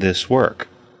upholding this work?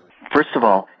 First of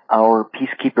all, our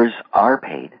peacekeepers are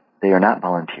paid. They are not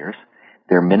volunteers.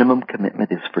 Their minimum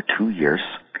commitment is for 2 years.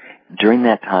 During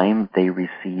that time, they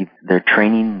receive their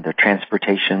training, their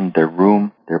transportation, their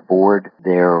room, their board,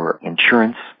 their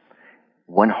insurance,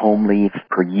 1 home leave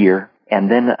per year,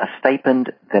 and then a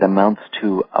stipend that amounts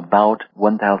to about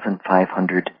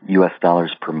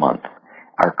 $1,500 per month.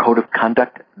 Our code of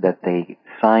conduct that they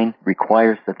sign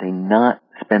requires that they not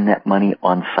spend that money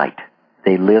on site.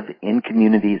 They live in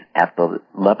communities at the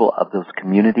level of those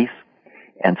communities,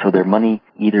 and so their money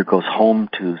either goes home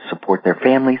to support their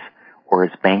families or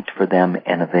is banked for them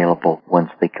and available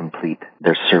once they complete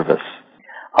their service.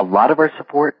 A lot of our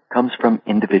support comes from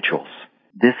individuals.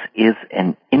 This is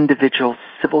an individual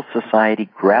civil society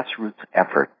grassroots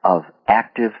effort of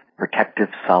active, protective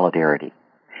solidarity.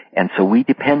 And so we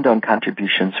depend on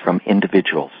contributions from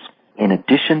individuals. In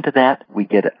addition to that, we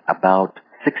get about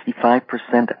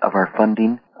 65% of our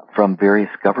funding from various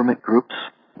government groups.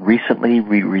 Recently,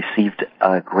 we received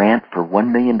a grant for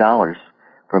 $1 million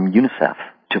from UNICEF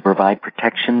to provide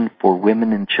protection for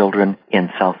women and children in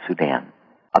South Sudan.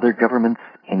 Other governments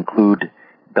include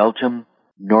Belgium,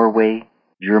 Norway,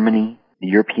 Germany, the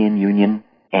European Union,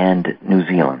 and New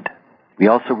Zealand. We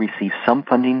also receive some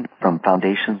funding from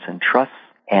foundations and trusts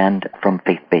and from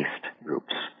faith-based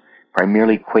groups,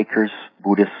 primarily Quakers,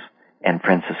 Buddhists, and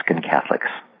Franciscan Catholics.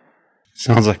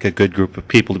 Sounds like a good group of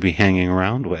people to be hanging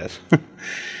around with.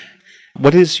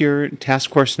 What is your task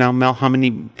force now, Mel? How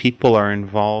many people are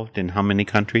involved in how many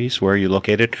countries? Where are you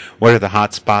located? What are the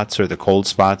hot spots or the cold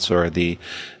spots or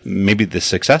maybe the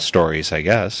success stories, I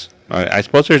guess? I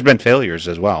suppose there's been failures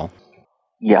as well.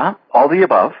 Yeah, all the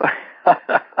above.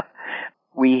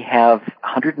 We have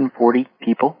 140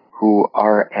 people who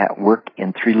are at work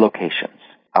in 3 locations.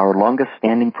 Our longest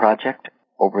standing project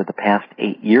over the past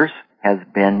 8 years has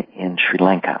been in Sri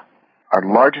Lanka. Our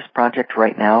largest project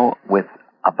right now, with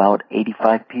about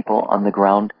 85 people on the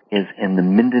ground, is in the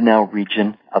Mindanao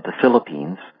region of the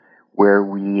Philippines, where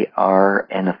we are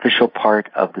an official part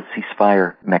of the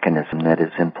ceasefire mechanism that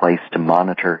is in place to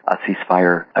monitor a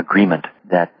ceasefire agreement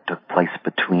that took place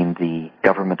between the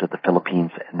government of the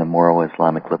Philippines and the Moro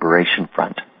Islamic Liberation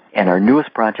Front. And our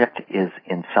newest project is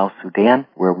in South Sudan,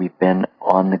 where we've been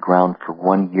on the ground for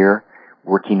 1 year,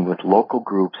 working with local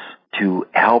groups to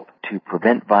help to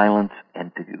prevent violence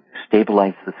and to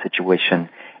stabilize the situation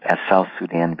as South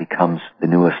Sudan becomes the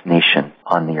newest nation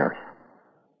on the earth.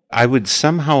 I would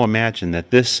somehow imagine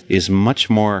that this is much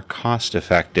more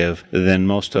cost-effective than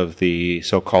most of the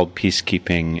so-called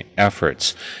peacekeeping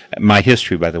efforts. My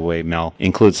history, by the way, Mel,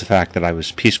 includes the fact that I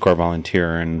was Peace Corps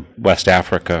volunteer in West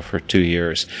Africa for 2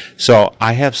 years. So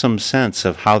I have some sense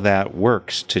of how that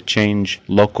works to change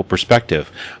local perspective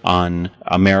on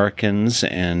Americans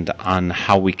and on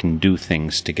how we can do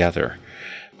things together.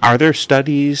 Are there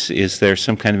studies? Is there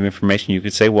some kind of information you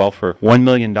could say, well, for $1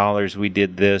 million we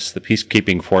did this, the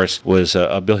peacekeeping force was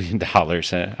 $1 billion?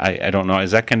 I don't know.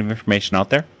 Is that kind of information out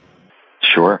there?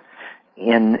 Sure.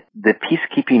 In the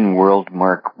peacekeeping world,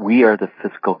 Mark, we are the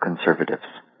fiscal conservatives.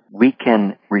 We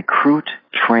can recruit,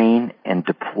 train, and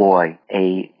deploy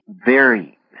a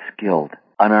very skilled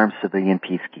unarmed civilian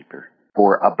peacekeeper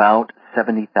for about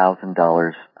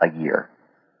 $70,000 a year.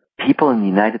 People in the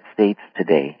United States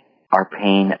today are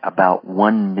paying about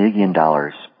 $1 million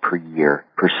per year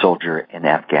per soldier in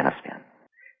Afghanistan.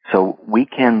 So we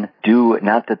can do,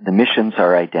 not that the missions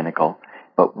are identical,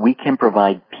 but we can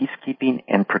provide peacekeeping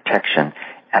and protection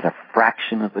at a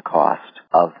fraction of the cost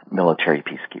of military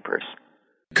peacekeepers.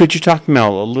 Could you talk,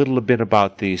 Mel, a little bit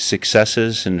about the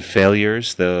successes and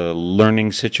failures, the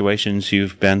learning situations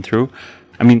you've been through?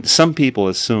 I mean, some people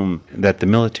assume that the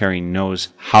military knows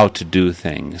how to do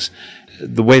things.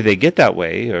 The way they get that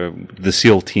way, or the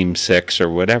SEAL Team 6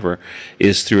 or whatever,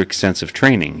 is through extensive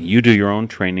training. You do your own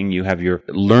training. You have your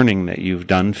learning that you've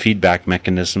done, feedback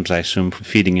mechanisms, I assume,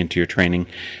 feeding into your training.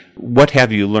 What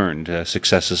have you learned,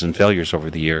 successes and failures over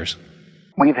the years?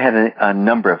 We've had a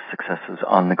number of successes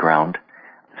on the ground.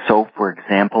 So, for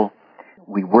example,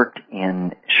 we worked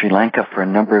in Sri Lanka for a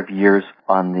number of years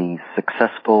on the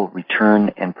successful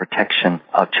return and protection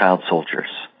of child soldiers.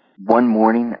 One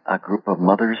morning, a group of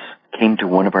mothers came to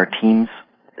one of our teams.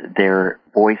 Their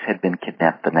boys had been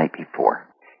kidnapped the night before,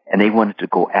 and they wanted to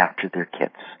go after their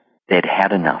kids. They had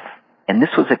had enough. And this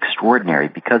was extraordinary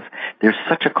because there's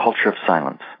such a culture of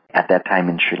silence at that time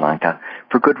in Sri Lanka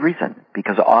for good reason,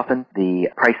 because often the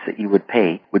price that you would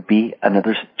pay would be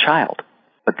another child.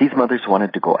 But these mothers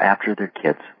wanted to go after their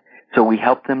kids. So we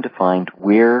helped them to find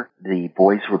where the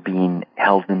boys were being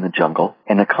held in the jungle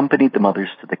and accompanied the mothers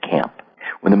to the camp.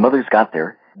 When the mothers got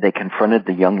there, they confronted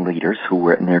the young leaders who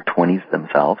were in their 20s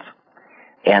themselves,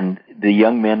 and the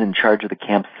young men in charge of the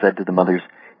camp said to the mothers,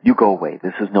 "You go away.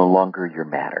 This is no longer your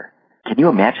matter." Can you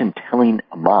imagine telling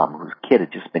a mom whose kid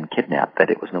had just been kidnapped that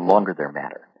it was no longer their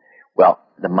matter? Well,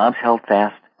 the moms held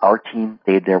fast. Our team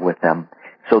stayed there with them.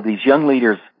 So these young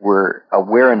leaders were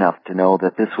aware enough to know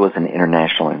that this was an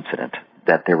international incident,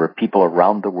 that there were people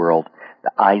around the world.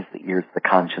 The eyes, the ears, the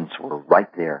conscience were right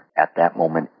there at that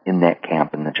moment in that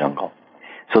camp in the jungle.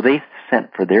 So they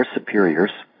sent for their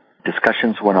superiors.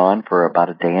 Discussions went on for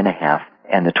about a day and a half,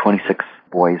 and the 26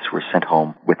 boys were sent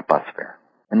home with bus fare.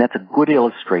 And that's a good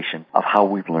illustration of how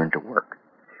we've learned to work.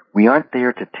 We aren't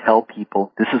there to tell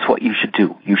people, this is what you should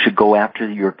do. You should go after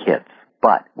your kids.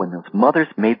 But when those mothers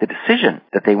made the decision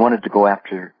that they wanted to go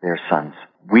after their sons,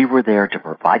 we were there to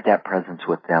provide that presence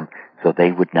with them so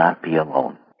they would not be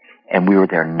alone. And we were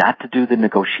there not to do the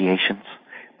negotiations,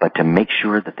 but to make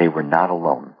sure that they were not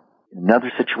alone. In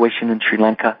another situation in Sri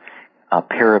Lanka, a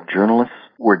pair of journalists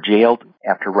were jailed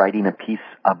after writing a piece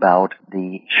about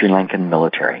the Sri Lankan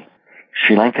military.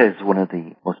 Sri Lanka is one of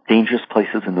the most dangerous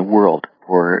places in the world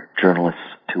for journalists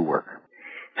to work.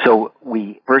 So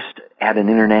we first had an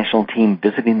international team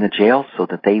visiting the jail so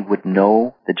that they would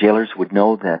know, the jailers would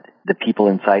know that the people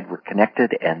inside were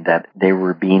connected and that they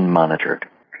were being monitored.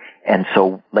 And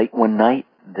so late one night,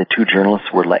 the 2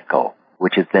 journalists were let go,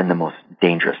 which is then the most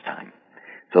dangerous time.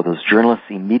 So those journalists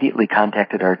immediately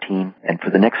contacted our team, and for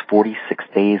the next 46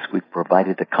 days, we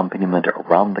provided accompaniment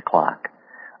around the clock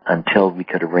until we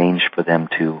could arrange for them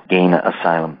to gain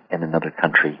asylum in another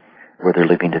country where they're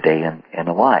living today and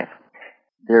alive.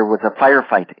 There was a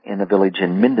firefight in a village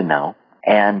in Mindanao,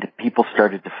 and people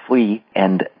started to flee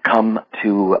and come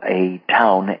to a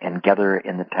town and gather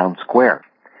in the town square.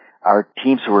 Our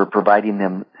teams were providing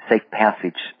them safe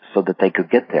passage so that they could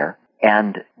get there.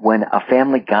 And when a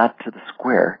family got to the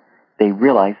square, they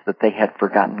realized that they had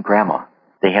forgotten Grandma.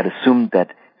 They had assumed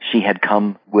that she had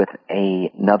come with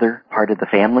another part of the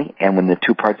family, and when the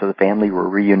two parts of the family were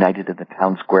reunited in the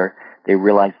town square, they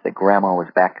realized that Grandma was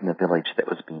back in the village that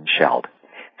was being shelled.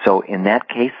 So in that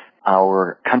case,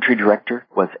 our country director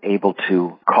was able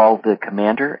to call the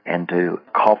commander and to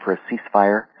call for a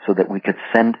ceasefire so that we could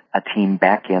send a team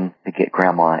back in to get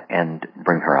Grandma and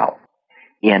bring her out.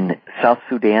 In South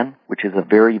Sudan, which is a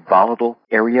very volatile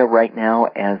area right now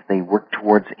as they work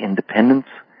towards independence,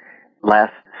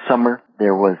 last summer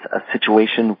there was a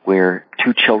situation where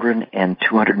 2 children and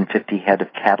 250 head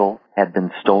of cattle had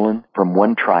been stolen from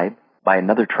one tribe by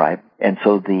another tribe, and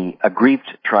so the aggrieved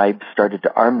tribe started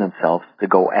to arm themselves to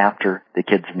go after the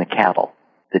kids and the cattle.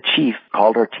 The chief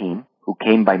called our team, who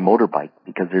came by motorbike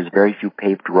because there's very few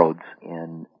paved roads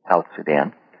in South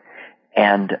Sudan,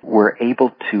 and were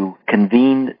able to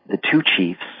convene the 2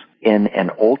 chiefs in an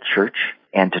old church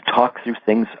and to talk through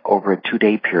things over a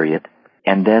 2-day period,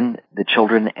 and then the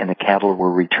children and the cattle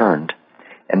were returned.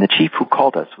 And the chief who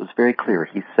called us was very clear.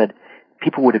 He said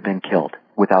people would have been killed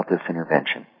without this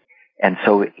intervention. And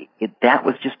so that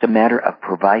was just a matter of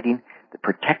providing the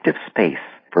protective space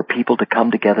for people to come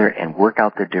together and work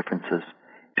out their differences,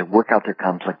 to work out their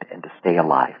conflict, and to stay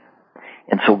alive.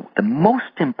 And so the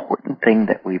most important thing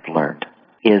that we've learned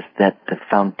is that the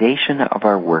foundation of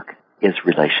our work is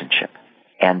relationship,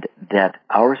 and that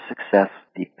our success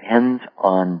depends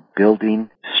on building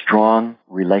strong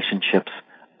relationships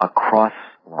across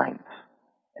lines.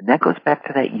 And that goes back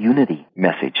to that unity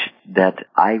message that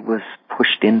I was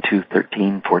pushed into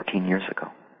 13, 14 years ago.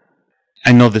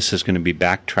 I know this is going to be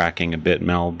backtracking a bit,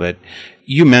 Mel, but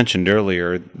you mentioned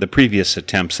earlier the previous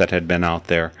attempts that had been out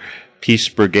there, peace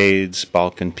brigades,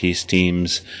 Balkan peace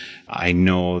teams. I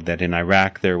know that in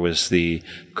Iraq there was the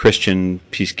Christian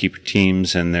peacekeeper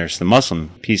teams and there's the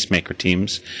Muslim peacemaker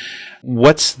teams.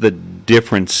 What's the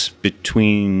difference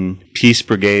between peace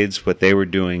brigades, what they were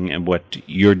doing, and what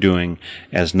you're doing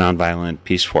as Nonviolent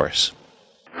Peace Force?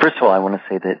 First of all, I want to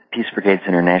say that Peace Brigades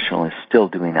International is still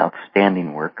doing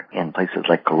outstanding work in places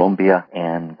like Colombia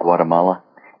and Guatemala.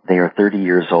 They are 30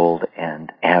 years old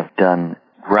and have done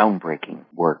groundbreaking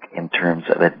work in terms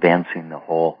of advancing the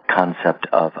whole concept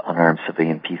of unarmed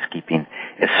civilian peacekeeping,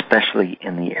 especially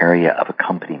in the area of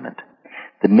accompaniment.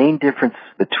 The main difference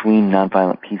between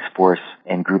Nonviolent Peace Force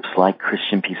and groups like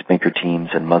Christian peacemaker teams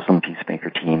and Muslim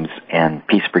peacemaker teams and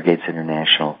Peace Brigades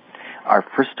International are,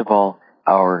 first of all,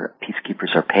 our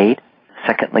peacekeepers are paid.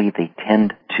 Secondly, they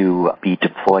tend to be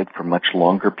deployed for much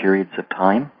longer periods of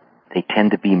time. They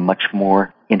tend to be much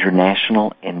more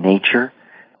international in nature.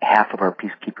 Half of our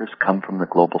peacekeepers come from the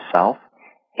global south,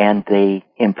 and they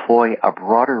employ a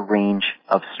broader range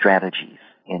of strategies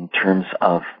in terms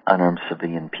of unarmed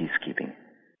civilian peacekeeping.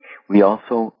 We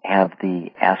also have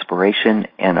the aspiration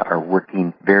and are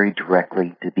working very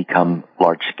directly to become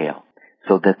large scale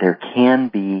so that there can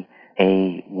be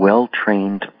a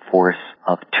well-trained force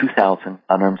of 2,000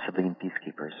 unarmed civilian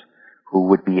peacekeepers who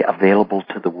would be available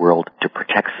to the world to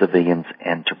protect civilians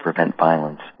and to prevent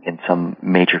violence in some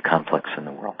major conflicts in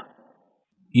the world.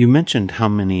 You mentioned how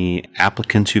many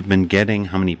applicants you've been getting,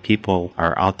 how many people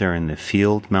are out there in the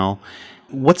field, Mel.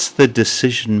 What's the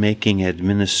decision-making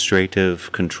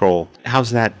administrative control?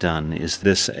 How's that done? Is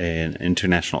this an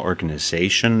international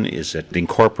organization? Is it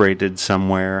incorporated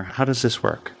somewhere? How does this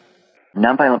work?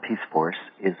 Nonviolent Peace Force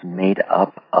is made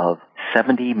up of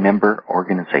 70 member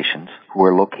organizations who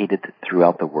are located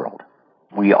throughout the world.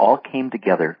 We all came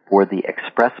together for the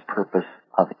express purpose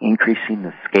of increasing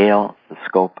the scale, the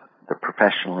scope, the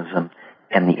professionalism,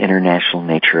 and the international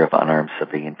nature of unarmed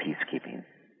civilian peacekeeping.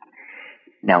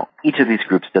 Now, each of these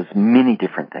groups does many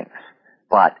different things,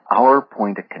 but our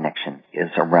point of connection is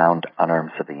around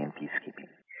unarmed civilian peacekeeping.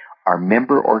 Our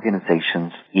member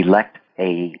organizations elect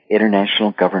an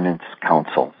international governance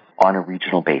council on a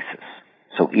regional basis.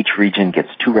 So each region gets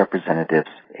 2 representatives,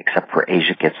 except for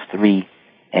Asia gets 3,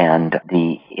 and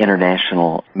the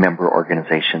international member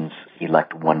organizations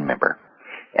elect 1 member.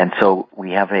 And so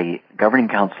we have a governing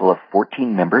council of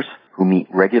 14 members who meet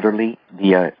regularly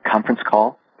via conference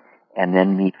call and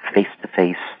then meet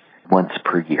face-to-face once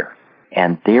per year.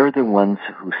 And they're the ones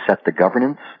who set the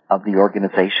governance of the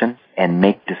organization and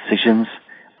make decisions.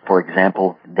 For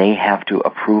example, they have to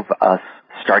approve us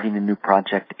starting a new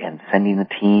project and sending a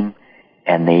team,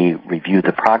 and they review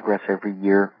the progress every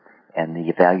year and the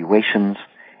evaluations,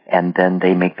 and then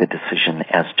they make the decision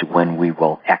as to when we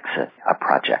will exit a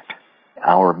project.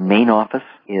 Our main office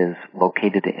is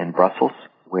located in Brussels,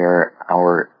 where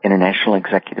our international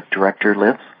executive director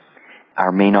lives.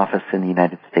 Our main office in the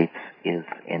United States is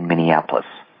in Minneapolis.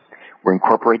 We're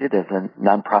incorporated as a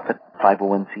nonprofit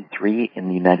 501c3 in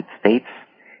the United States,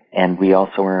 and we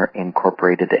also are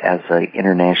incorporated as an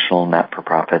international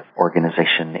not-for-profit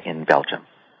organization in Belgium.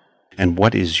 And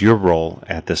what is your role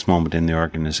at this moment in the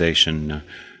organization?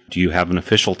 Do you have an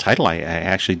official title? I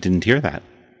actually didn't hear that.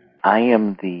 I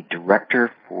am the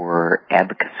Director for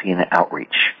Advocacy and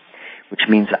Outreach, which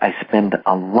means I spend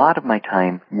a lot of my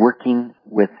time working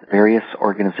with various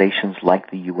organizations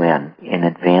like the UN in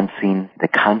advancing the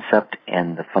concept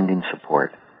and the funding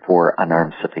support for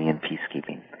unarmed civilian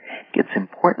peacekeeping. It's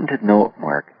important to note,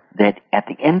 Mark, that at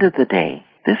the end of the day,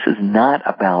 this is not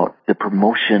about the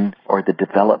promotion or the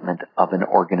development of an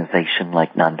organization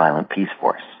like Nonviolent Peace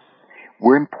Force.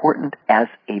 We're important as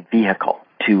a vehicle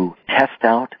to test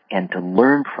out and to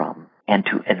learn from and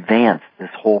to advance this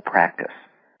whole practice.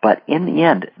 But in the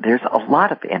end, there's a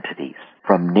lot of entities,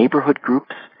 from neighborhood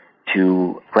groups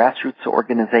to grassroots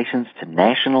organizations to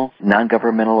national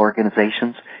non-governmental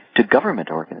organizations to government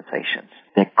organizations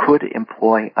that could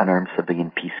employ unarmed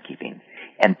civilian peacekeeping.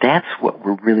 And that's what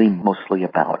we're really mostly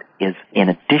about, is in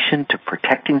addition to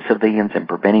protecting civilians and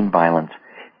preventing violence,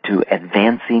 to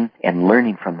advancing and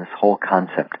learning from this whole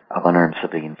concept of unarmed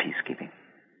civilian peacekeeping.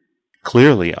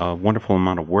 Clearly, a wonderful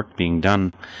amount of work being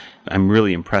done. I'm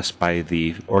really impressed by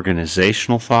the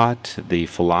organizational thought, the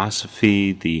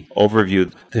philosophy, the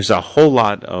overview. There's a whole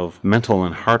lot of mental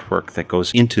and heart work that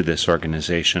goes into this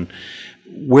organization.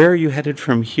 Where are you headed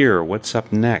from here? What's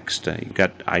up next? You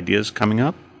got ideas coming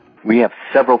up? We have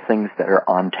several things that are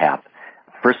on tap.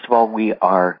 First of all, we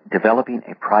are developing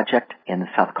a project in the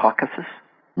South Caucasus,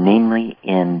 namely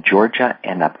in Georgia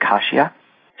and Abkhazia.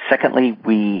 Secondly,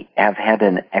 we have had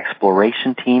an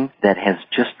exploration team that has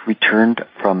just returned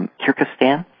from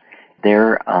Kyrgyzstan.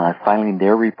 They're filing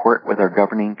their report with our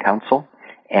governing council.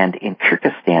 And in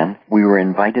Kyrgyzstan, we were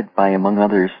invited by, among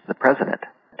others, the president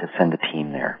to send a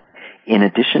team there. In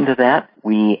addition to that,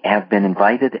 we have been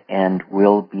invited and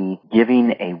will be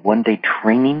giving a one-day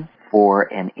training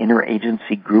for an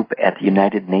interagency group at the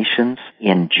United Nations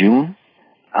in June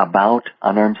about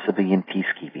unarmed civilian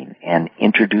peacekeeping and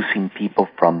introducing people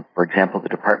from, for example, the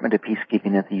Department of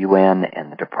Peacekeeping at the UN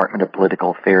and the Department of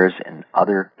Political Affairs and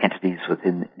other entities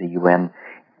within the UN.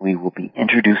 We will be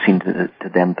introducing to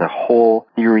them the whole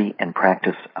theory and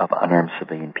practice of unarmed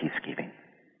civilian peacekeeping.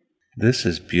 This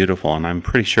is beautiful, and I'm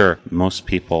pretty sure most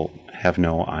people have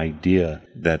no idea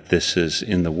that this is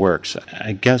in the works.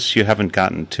 I guess you haven't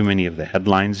gotten too many of the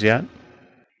headlines yet?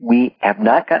 We have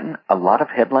not gotten a lot of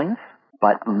headlines,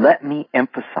 but let me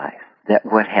emphasize that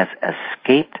what has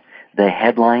escaped the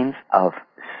headlines of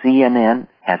CNN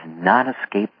has not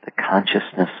escaped the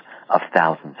consciousness of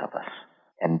thousands of us.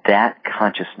 And that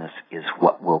consciousness is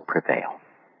what will prevail.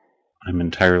 I'm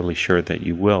entirely sure that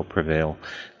you will prevail.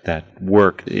 That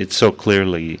work, it's so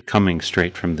clearly coming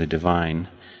straight from the divine.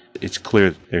 It's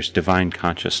clear there's divine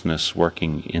consciousness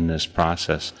working in this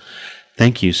process.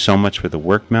 Thank you so much for the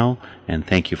work, Mel, and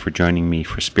thank you for joining me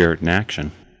for Spirit in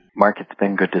Action. Mark, it's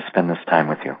been good to spend this time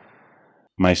with you.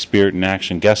 My Spirit in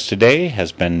Action guest today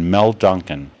has been Mel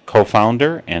Duncan,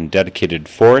 co-founder and dedicated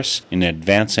force in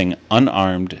advancing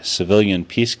unarmed civilian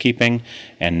peacekeeping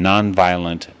and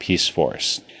nonviolent peace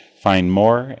force. Find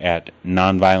more at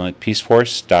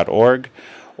nonviolentpeaceforce.org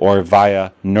or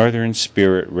via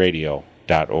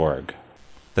northernspiritradio.org.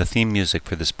 The theme music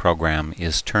for this program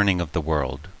is Turning of the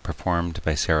World, performed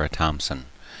by Sarah Thompson.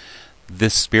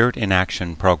 This Spirit in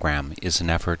Action program is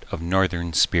an effort of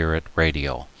Northern Spirit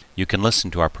Radio. You can listen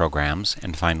to our programs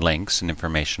and find links and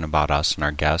information about us and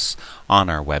our guests on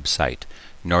our website,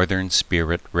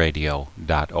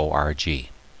 northernspiritradio.org.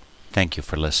 Thank you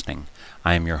for listening.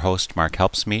 I am your host, Mark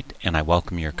Helpsmeet, and I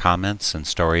welcome your comments and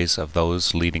stories of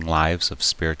those leading lives of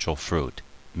spiritual fruit.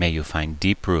 May you find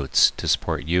deep roots to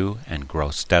support you and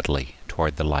grow steadily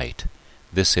toward the light.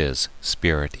 This is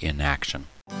Spirit in Action.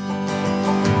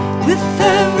 With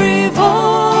every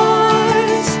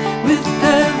voice, with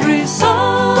every song.